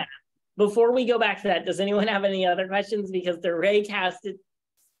 Raycast. Before we go back to that, does anyone have any other questions? Because the raycast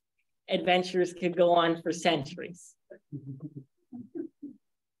adventures could go on for centuries.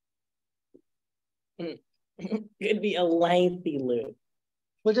 It'd be a lengthy loop.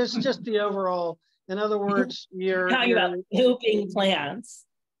 But it's just the overall. In other words, you're talking about looping plans.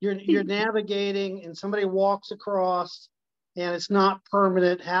 You're navigating, and somebody walks across, and it's not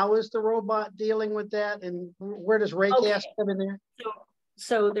permanent. How is the robot dealing with that, and where does raycast come in there?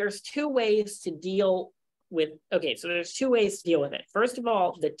 So there's two ways to deal with. So there's two ways to deal with it. First of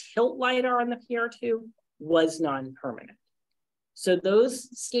all, the tilt LiDAR on the PR2 was non-permanent. So those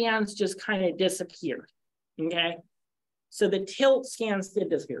scans just kind of disappeared, okay? So the tilt scans did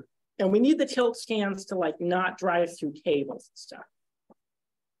disappear. And we need the tilt scans to like not drive through cables and stuff.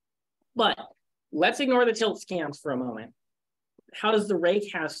 But let's ignore the tilt scans for a moment. How does the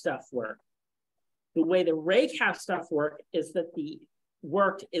raycast stuff work? The way the raycast stuff worked is that the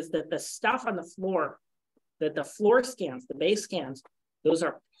stuff on the floor, that the floor scans, the base scans, those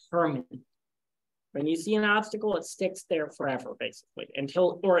are permanent. When you see an obstacle, it sticks there forever, basically,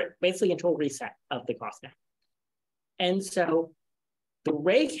 until reset of the crossnet. And so the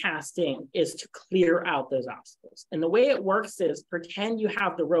raycasting is to clear out those obstacles. And the way it works is pretend you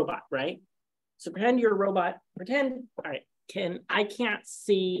have the robot, right? So pretend you're a robot, all right, I can't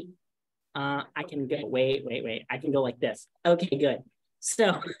see, I can go, wait, I can go like this. Okay, good.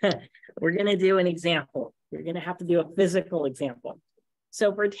 So we're gonna do an example. We're gonna have to do a physical example.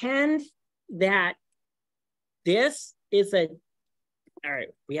 So pretend that this is all right,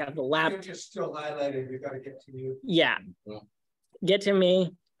 we have the lab. You're just still highlighted, we gotta get to you. Yeah, get to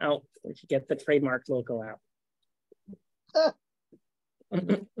me. Oh, we should get the trademark logo out.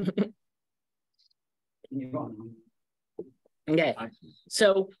 Okay,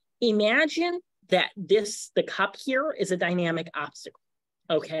 so imagine that the cup here is a dynamic obstacle,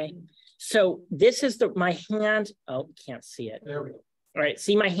 okay? So this is my hand, oh, can't see it. There we go. All right,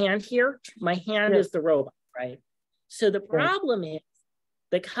 see my hand here? My hand is the robot, right? So the problem is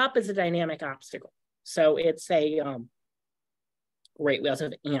the cup is a dynamic obstacle. So it's a, great, we also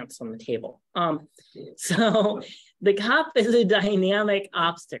have ants on the table. So the cup is a dynamic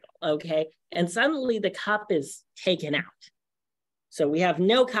obstacle, okay? And suddenly the cup is taken out. So we have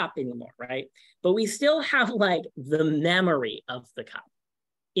no cup anymore, right? But we still have like the memory of the cup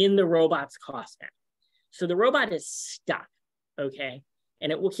in the robot's crossnet. So the robot is stuck, okay?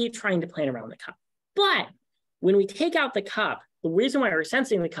 And it will keep trying to plan around the cup. But when we take out the cup, the reason why we're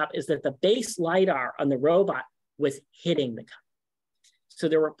sensing the cup is that the base LiDAR on the robot was hitting the cup. So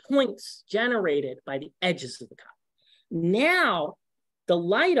there were points generated by the edges of the cup. Now, the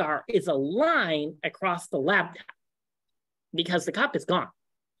LiDAR is a line across the laptop because the cup is gone.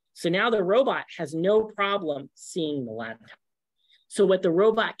 So now the robot has no problem seeing the laptop. So what the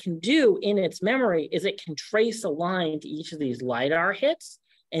robot can do in its memory is it can trace a line to each of these LiDAR hits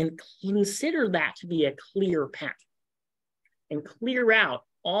and consider that to be a clear path and clear out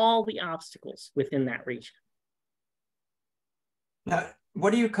all the obstacles within that region. Now,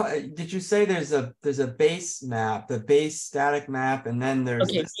 what do you call, did you say there's a base map, the base static map, and then there's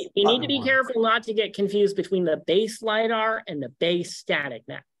okay, you need to be careful not to get confused between the base LiDAR and the base static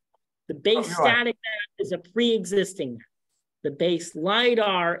map. The base static map is a pre-existing map. The base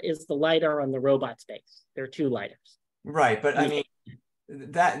LiDAR is the LiDAR on the robot's base. There are two LiDARs. Right, but I mean,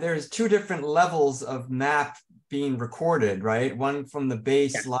 that there's two different levels of map being recorded, right? One from the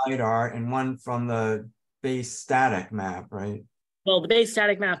base LiDAR and one from the base static map, right? Well, the base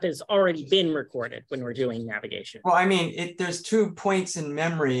static map has already been recorded when we're doing navigation. Well, I mean, there's 2 points in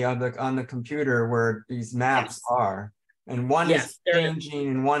memory on the computer where these maps are, and one is changing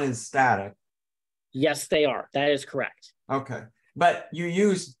and one is static. Yes, they are. That is correct. Okay, but you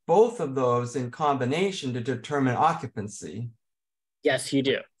use both of those in combination to determine occupancy. Yes, you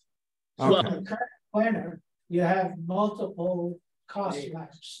do. Okay. Well, in the current planner, you have multiple cost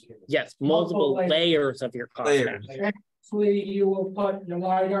maps. Yes, multiple layers of your cost map. Actually, you will put your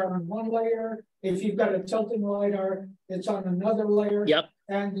LiDAR on one layer. If you've got a tilting LiDAR, it's on another layer. Yep.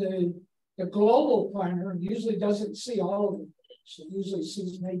 And the global planner usually doesn't see all of it. So it usually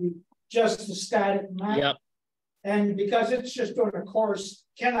sees maybe just the static map. Yep. And because it's just doing a course,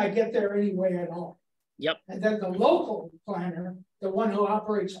 can I get there anyway at all? Yep. And then the local planner, the one who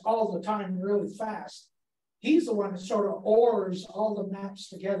operates all the time really fast, he's the one that sort of oars all the maps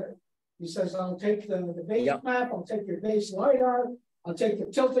together. He says, I'll take the base map, I'll take your base LiDAR, I'll take the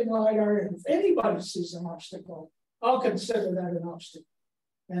tilting LiDAR, and if anybody sees an obstacle, I'll consider that an obstacle.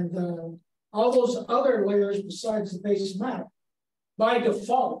 And all those other layers besides the base map, by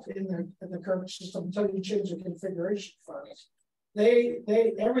default in the current system, until you change the configuration files,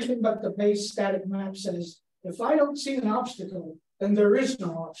 everything but the base static map says, if I don't see an obstacle, then there is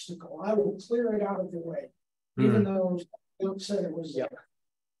no obstacle. I will clear it out of the way, even though it said it was there.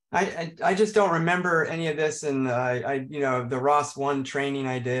 I just don't remember any of this in the ROS 1 training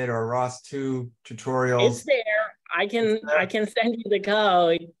I did or ROS 2 tutorials. It's there. I can send you the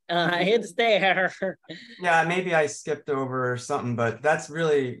code. It's there. Yeah, maybe I skipped over something, but that's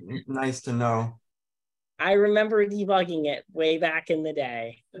really nice to know. I remember debugging it way back in the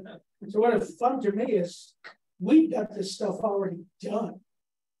day. So what is fun to me is we got this stuff already done.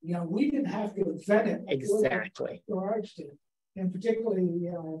 You know, we didn't have to invent it. Exactly. Garage did. And particularly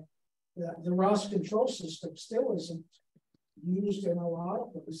the ROS control system still isn't used in a lot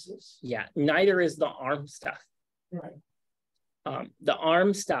of places. Yeah, neither is the ARM stuff. Right. The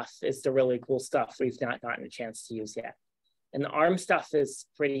ARM stuff is the really cool stuff we've not gotten a chance to use yet. And the ARM stuff is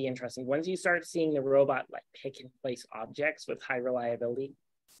pretty interesting. Once you start seeing the robot like pick and place objects with high reliability,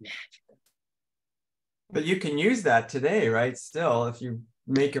 magical. But you can use that today, right? Still, if you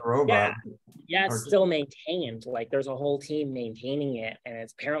make a robot. Yeah, it's still maintained. Like there's a whole team maintaining it, and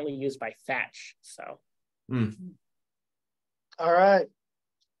it's apparently used by Fetch. So. All right.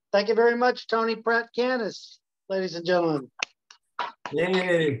 Thank you very much, Tony Pratkanis, ladies and gentlemen.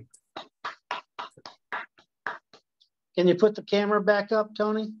 Yay. Can you put the camera back up,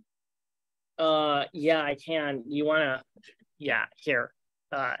 Tony? Yeah, I can. You wanna? Yeah, here.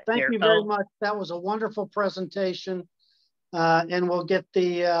 Thank you very much. That was a wonderful presentation. And we'll get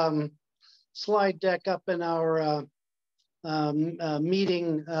the slide deck up in our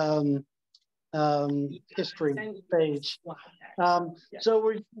meeting history page.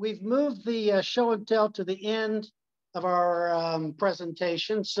 So we've moved the show and tell to the end of our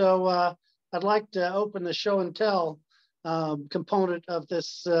presentation. So I'd like to open the show and tell component of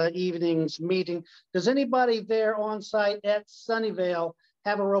this evening's meeting. Does anybody there on site at Sunnyvale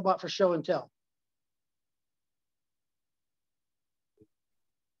have a robot for show and tell?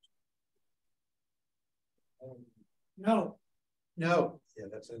 No. Yeah,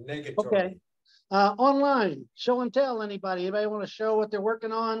 that's a negative. Okay. Online, show and tell. Anybody want to show what they're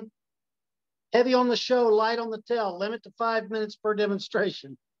working on? Heavy on the show, light on the tell. Limit to 5 minutes per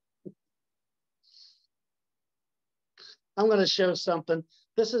demonstration. I'm going to show something.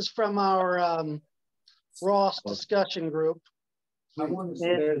 This is from our ROS discussion group. And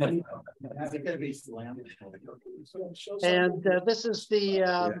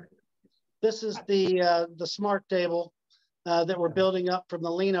this is the smart table that we're building up from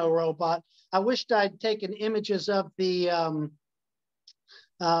the Lino robot. I wished I'd taken images of the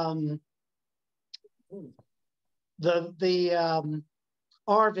RViz,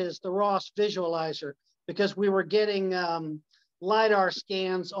 the ROS visualizer, because we were getting LiDAR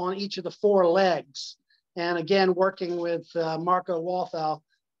scans on each of the 4 legs. And again, working with Marco Walthall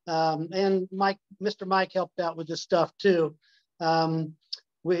and Mr. Mike helped out with this stuff too.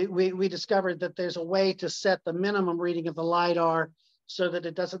 We discovered that there's a way to set the minimum reading of the LiDAR so that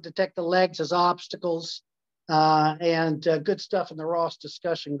it doesn't detect the legs as obstacles, and good stuff in the ROS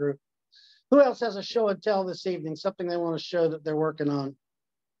discussion group. Who else has a show and tell this evening, something they want to show that they're working on?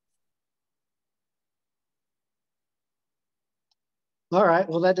 All right,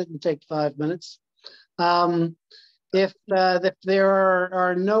 well, that didn't take 5 minutes. If there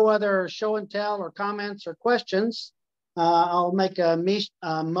are no other show and tell or comments or questions, I'll make a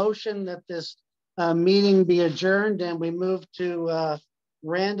motion that this meeting be adjourned and we move to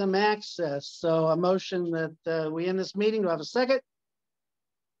random access. So a motion that we end this meeting. Do I have a second?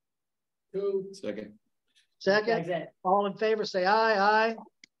 Second. Second, all in favor, say aye, aye.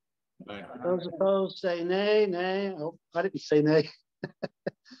 Those opposed, say nay, nay. Oh, I didn't say nay.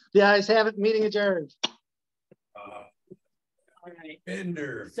 The ayes have it, meeting adjourned. All right.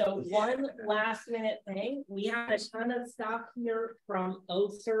 Bender. So one last minute thing, we have a ton of stuff here from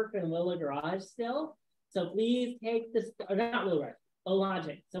OSurf and Willow Garage still. So please take this, or not Willow Garage,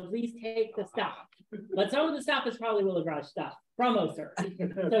 Logic. So please take the stuff. But some of the stuff is probably Willow Garage stuff from OSurf.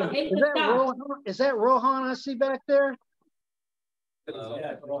 So take the stuff. Is that Rohan I see back there?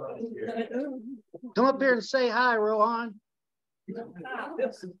 Come up here and say hi, Rohan. Hey,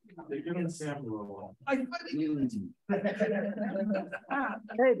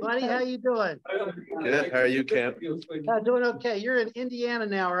 buddy, how you doing? Good. How are you, Cam? Doing okay. You're in Indiana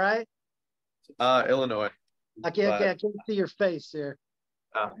now, right? Illinois. I can't see your face there.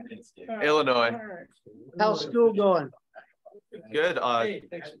 Illinois. How's school going? Good.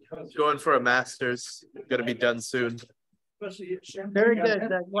 Going for a master's. Gonna be done soon. Very good.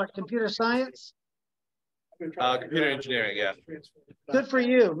 What, computer science? Computer engineering, yeah. Good for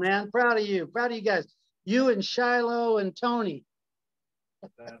you, man. Proud of you. Proud of you guys. You and Shiloh and Tony.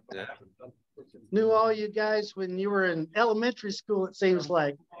 Yeah. Knew all you guys when you were in elementary school, it seems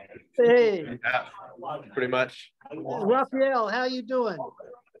like. Hey. Yeah, pretty much. Raphael, how you doing?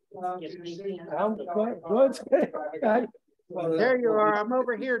 I'm good. There you are. I'm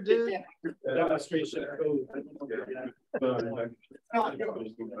over here, dude. Demonstration code.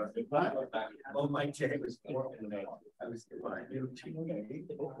 Oh, my chair was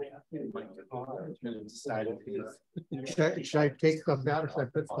Should I take stuff out or should I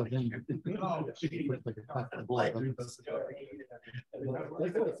put stuff in?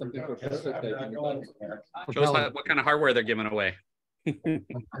 Show us what kind of hardware they're giving away.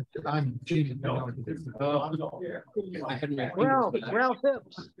 I'm cheating. Well, Ralph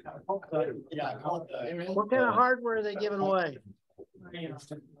Hips. What kind of hardware are they giving away?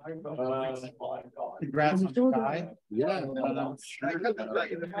 Congrats on the guy. Yeah.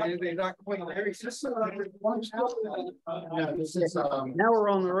 Now we're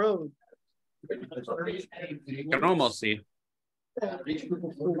on the road. You can almost see.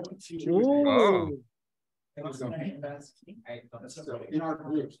 Ooh. Oh. In our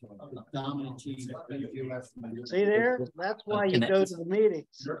groups, the dominant team. See there? That's why you go to the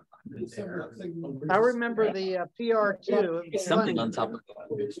meetings. I remember the PR2. Something on top of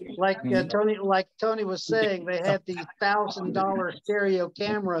like Tony was saying, they had these $1,000 stereo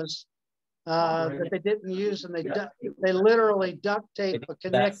cameras that they didn't use, and they literally duct tape a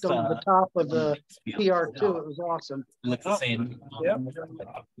connect on the top of the PR2. It was awesome. Looks the same. Yep.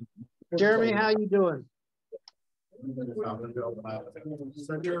 Jeremy, how you doing?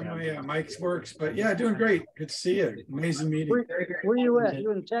 So my mic works, but yeah, doing great. Good to see you. Amazing meeting. Where you at? You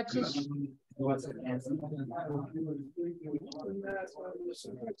in Texas?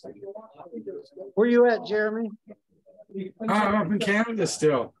 Where you at, Jeremy? I'm up in Canada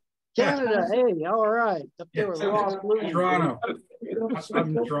still. Canada, hey, all right. Up there with Ross Blue. Toronto.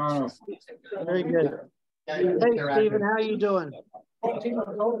 I'm in Toronto. Very good. Hey, Stephen, how you doing?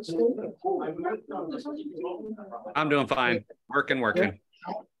 I'm doing fine. Working.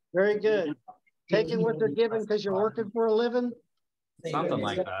 Very good. Taking what they're giving because you're working for a living? Something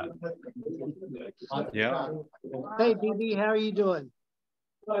like that. Yeah. Hey, DB, how are you doing?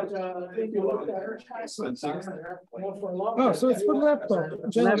 Oh, so it's for laptop.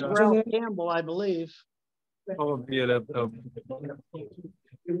 That's Ralph Campbell, I believe. Oh, yeah.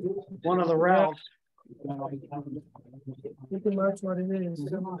 One of the Ralphs. Pretty much what it is.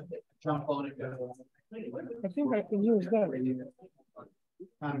 I think I can use that.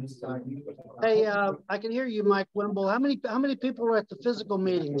 Hey, I can hear you, Mike Wimble. How many people were at the physical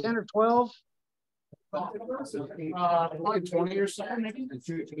meeting? 10 or 12? Probably 20 or so, maybe.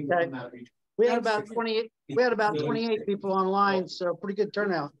 Okay. We had about 28. We had about 28 people online, so pretty good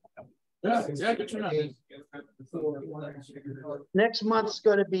turnout. Yeah, good turnout. Next month's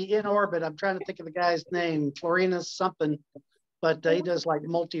going to be In Orbit. I'm trying to think of the guy's name, Florinas something, but he does like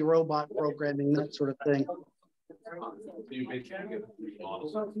multi-robot programming, that sort of thing. You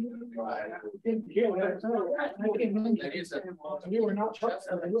were not.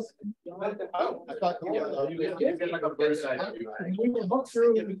 We were booked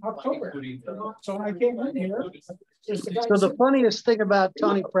through October, so I came in here. So the funniest thing about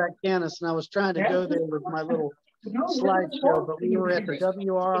Tony Pratkanis, and I was trying to go there with my little slideshow, but we were at the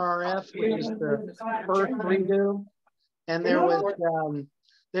WRRF, which is the first redo, and there was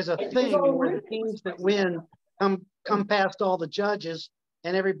there's a thing where the teams that win come past all the judges,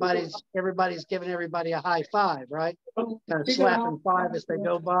 and everybody's giving everybody a high five, right? Kind of slapping five as they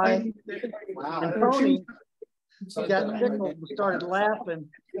go by. And Tony got tickled and started laughing,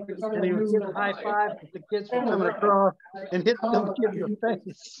 and he was giving high fives as the kids were coming across and hit them in the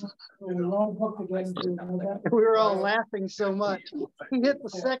face. And we were all laughing so much. He hit the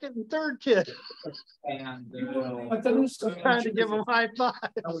second and third kid. Trying to give them high fives.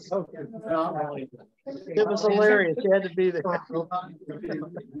 It was hilarious. You had to be there.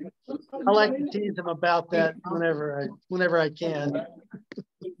 I like to tease him about that whenever I can.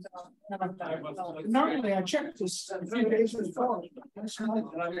 Normally, I check this a few days before.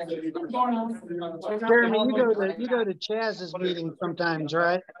 Jeremy, you go to Chaz's meeting sometimes,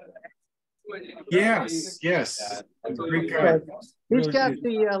 right? Yes. Great guy. He's got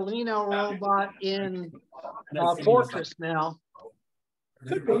the Lino robot in Fortress now.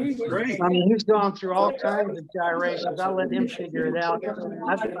 Great. I mean, he's gone through all kinds of gyrations. I'll let him figure it out.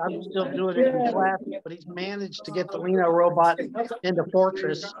 I'm still doing it in class, but he's managed to get the Lino robot into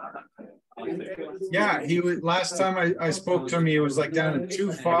Fortress. Yeah, he was last time I spoke to him, he was like down to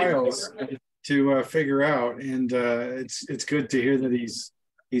 2 files to figure out, and it's good to hear that he's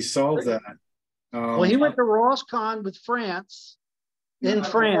solved that. Well, he went to ROSCON with France, in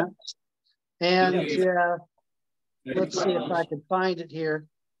France, and let's see if I can find it here.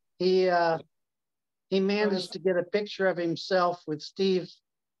 He managed to get a picture of himself with Steve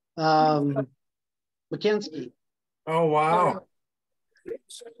McKinsky. Oh, wow.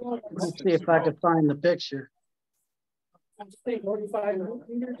 Let's see if I can find the picture.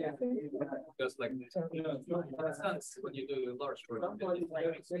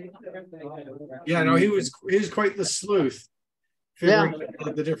 Yeah, no, he was quite the sleuth. Figuring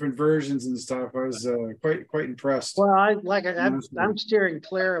out the different versions and stuff. I was quite impressed. Well, I'm steering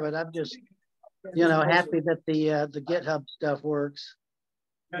clear of it. I'm just, happy that the GitHub stuff works.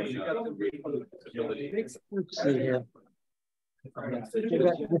 Let's see here. I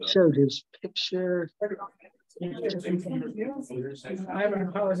showed his picture. I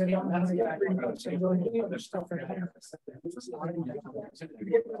haven't powers it on other stuff.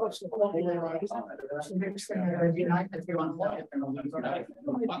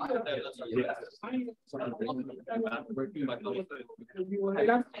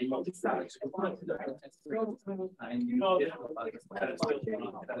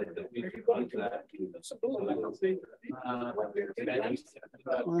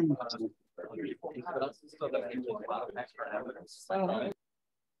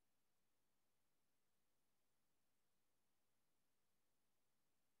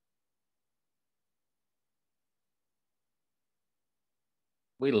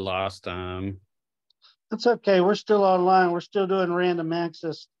 We lost That's okay. We're still online. We're still doing random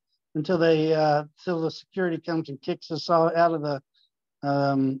access until till the security comes and kicks us all out of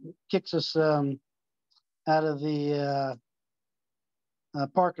the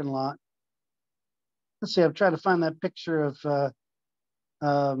parking lot. Let's see. I'm trying to find that picture of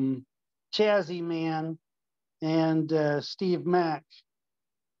Chazzy Man and Steve Mack.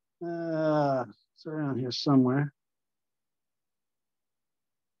 It's around here somewhere.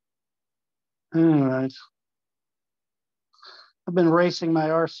 All right. I've been racing my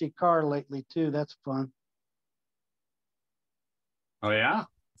RC car lately too. That's fun. Oh yeah?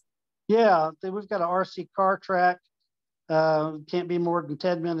 Yeah, we've got an RC car track. Can't be more than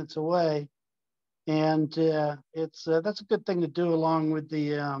 10 minutes away. And that's a good thing to do along with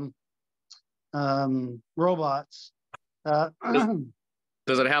the robots.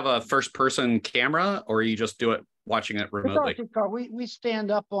 Does it have a first-person camera, or you just do it watching it remotely? We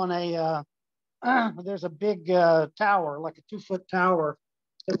stand up on a there's a big tower, like a 2-foot tower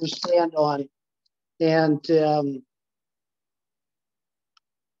that we stand on, and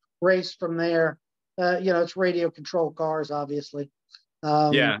race from there. It's radio controlled cars, obviously.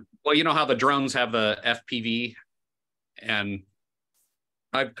 Yeah. Well, you know how the drones have the FPV, and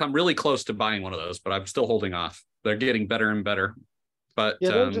I've come really close to buying one of those, but I'm still holding off. They're getting better and better. But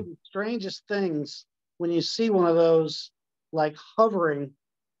yeah, those are the strangest things when you see one of those like hovering.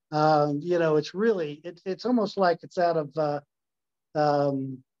 It's really it's almost like it's out of a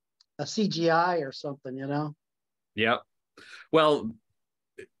CGI or something. Yeah. Well,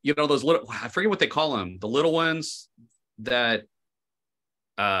 those little, I forget what they call them, the little ones that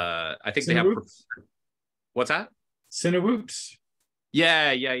I think they have. What's that? Cinewhoops.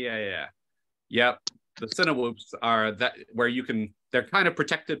 Yeah. Yep. The Cinewhoops are that where they're kind of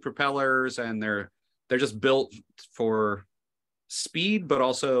protected propellers, and they're just built for speed, but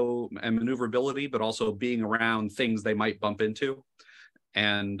also and maneuverability, but also being around things they might bump into,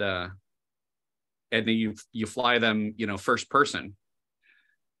 and then you fly them, first person.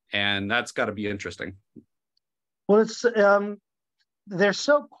 And that's got to be interesting. Well, it's they're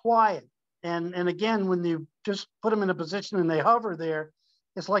so quiet, and again, when you just put them in a position and they hover there,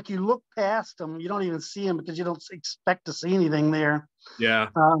 it's like you look past them, you don't even see them because you don't expect to see anything there. Yeah.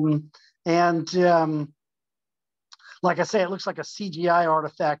 Like I say, it looks like a CGI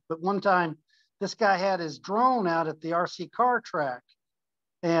artifact. But one time, this guy had his drone out at the RC car track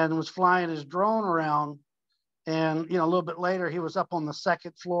and was flying his drone around. And a little bit later, he was up on the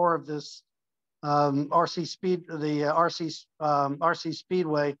second floor of this RC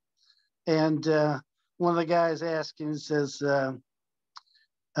Speedway, and one of the guys asked him, says,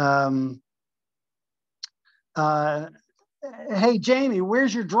 "Hey Jamie,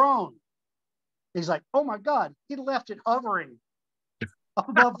 where's your drone?" He's like, "Oh my God, he left it hovering up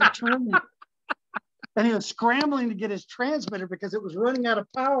above the tree," and he was scrambling to get his transmitter because it was running out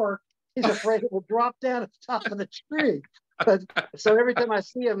of power. He's afraid it will drop down at the top of the tree. But so every time I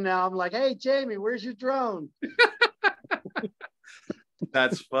see him now, I'm like, "Hey, Jamie, where's your drone?"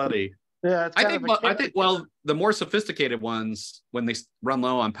 That's funny. Yeah, I think well, the more sophisticated ones, when they run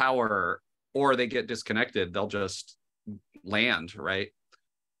low on power or they get disconnected, they'll just land, right?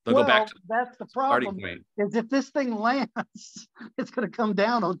 They'll go back to that's the problem. point. Is if this thing lands, it's going to come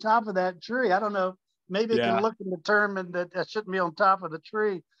down on top of that tree. I don't know. Maybe it can look and determine that it shouldn't be on top of the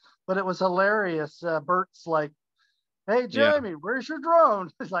tree. But it was hilarious. Bert's like, "Hey Jamie, where's your drone?"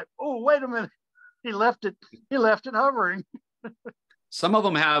 He's like, "Oh, wait a minute. He left it hovering." Some of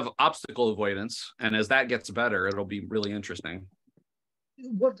them have obstacle avoidance, and as that gets better, it'll be really interesting.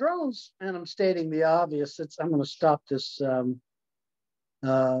 Well, drones, and I'm stating the obvious. I'm going to stop this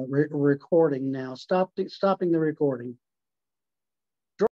recording now. Stopping the recording.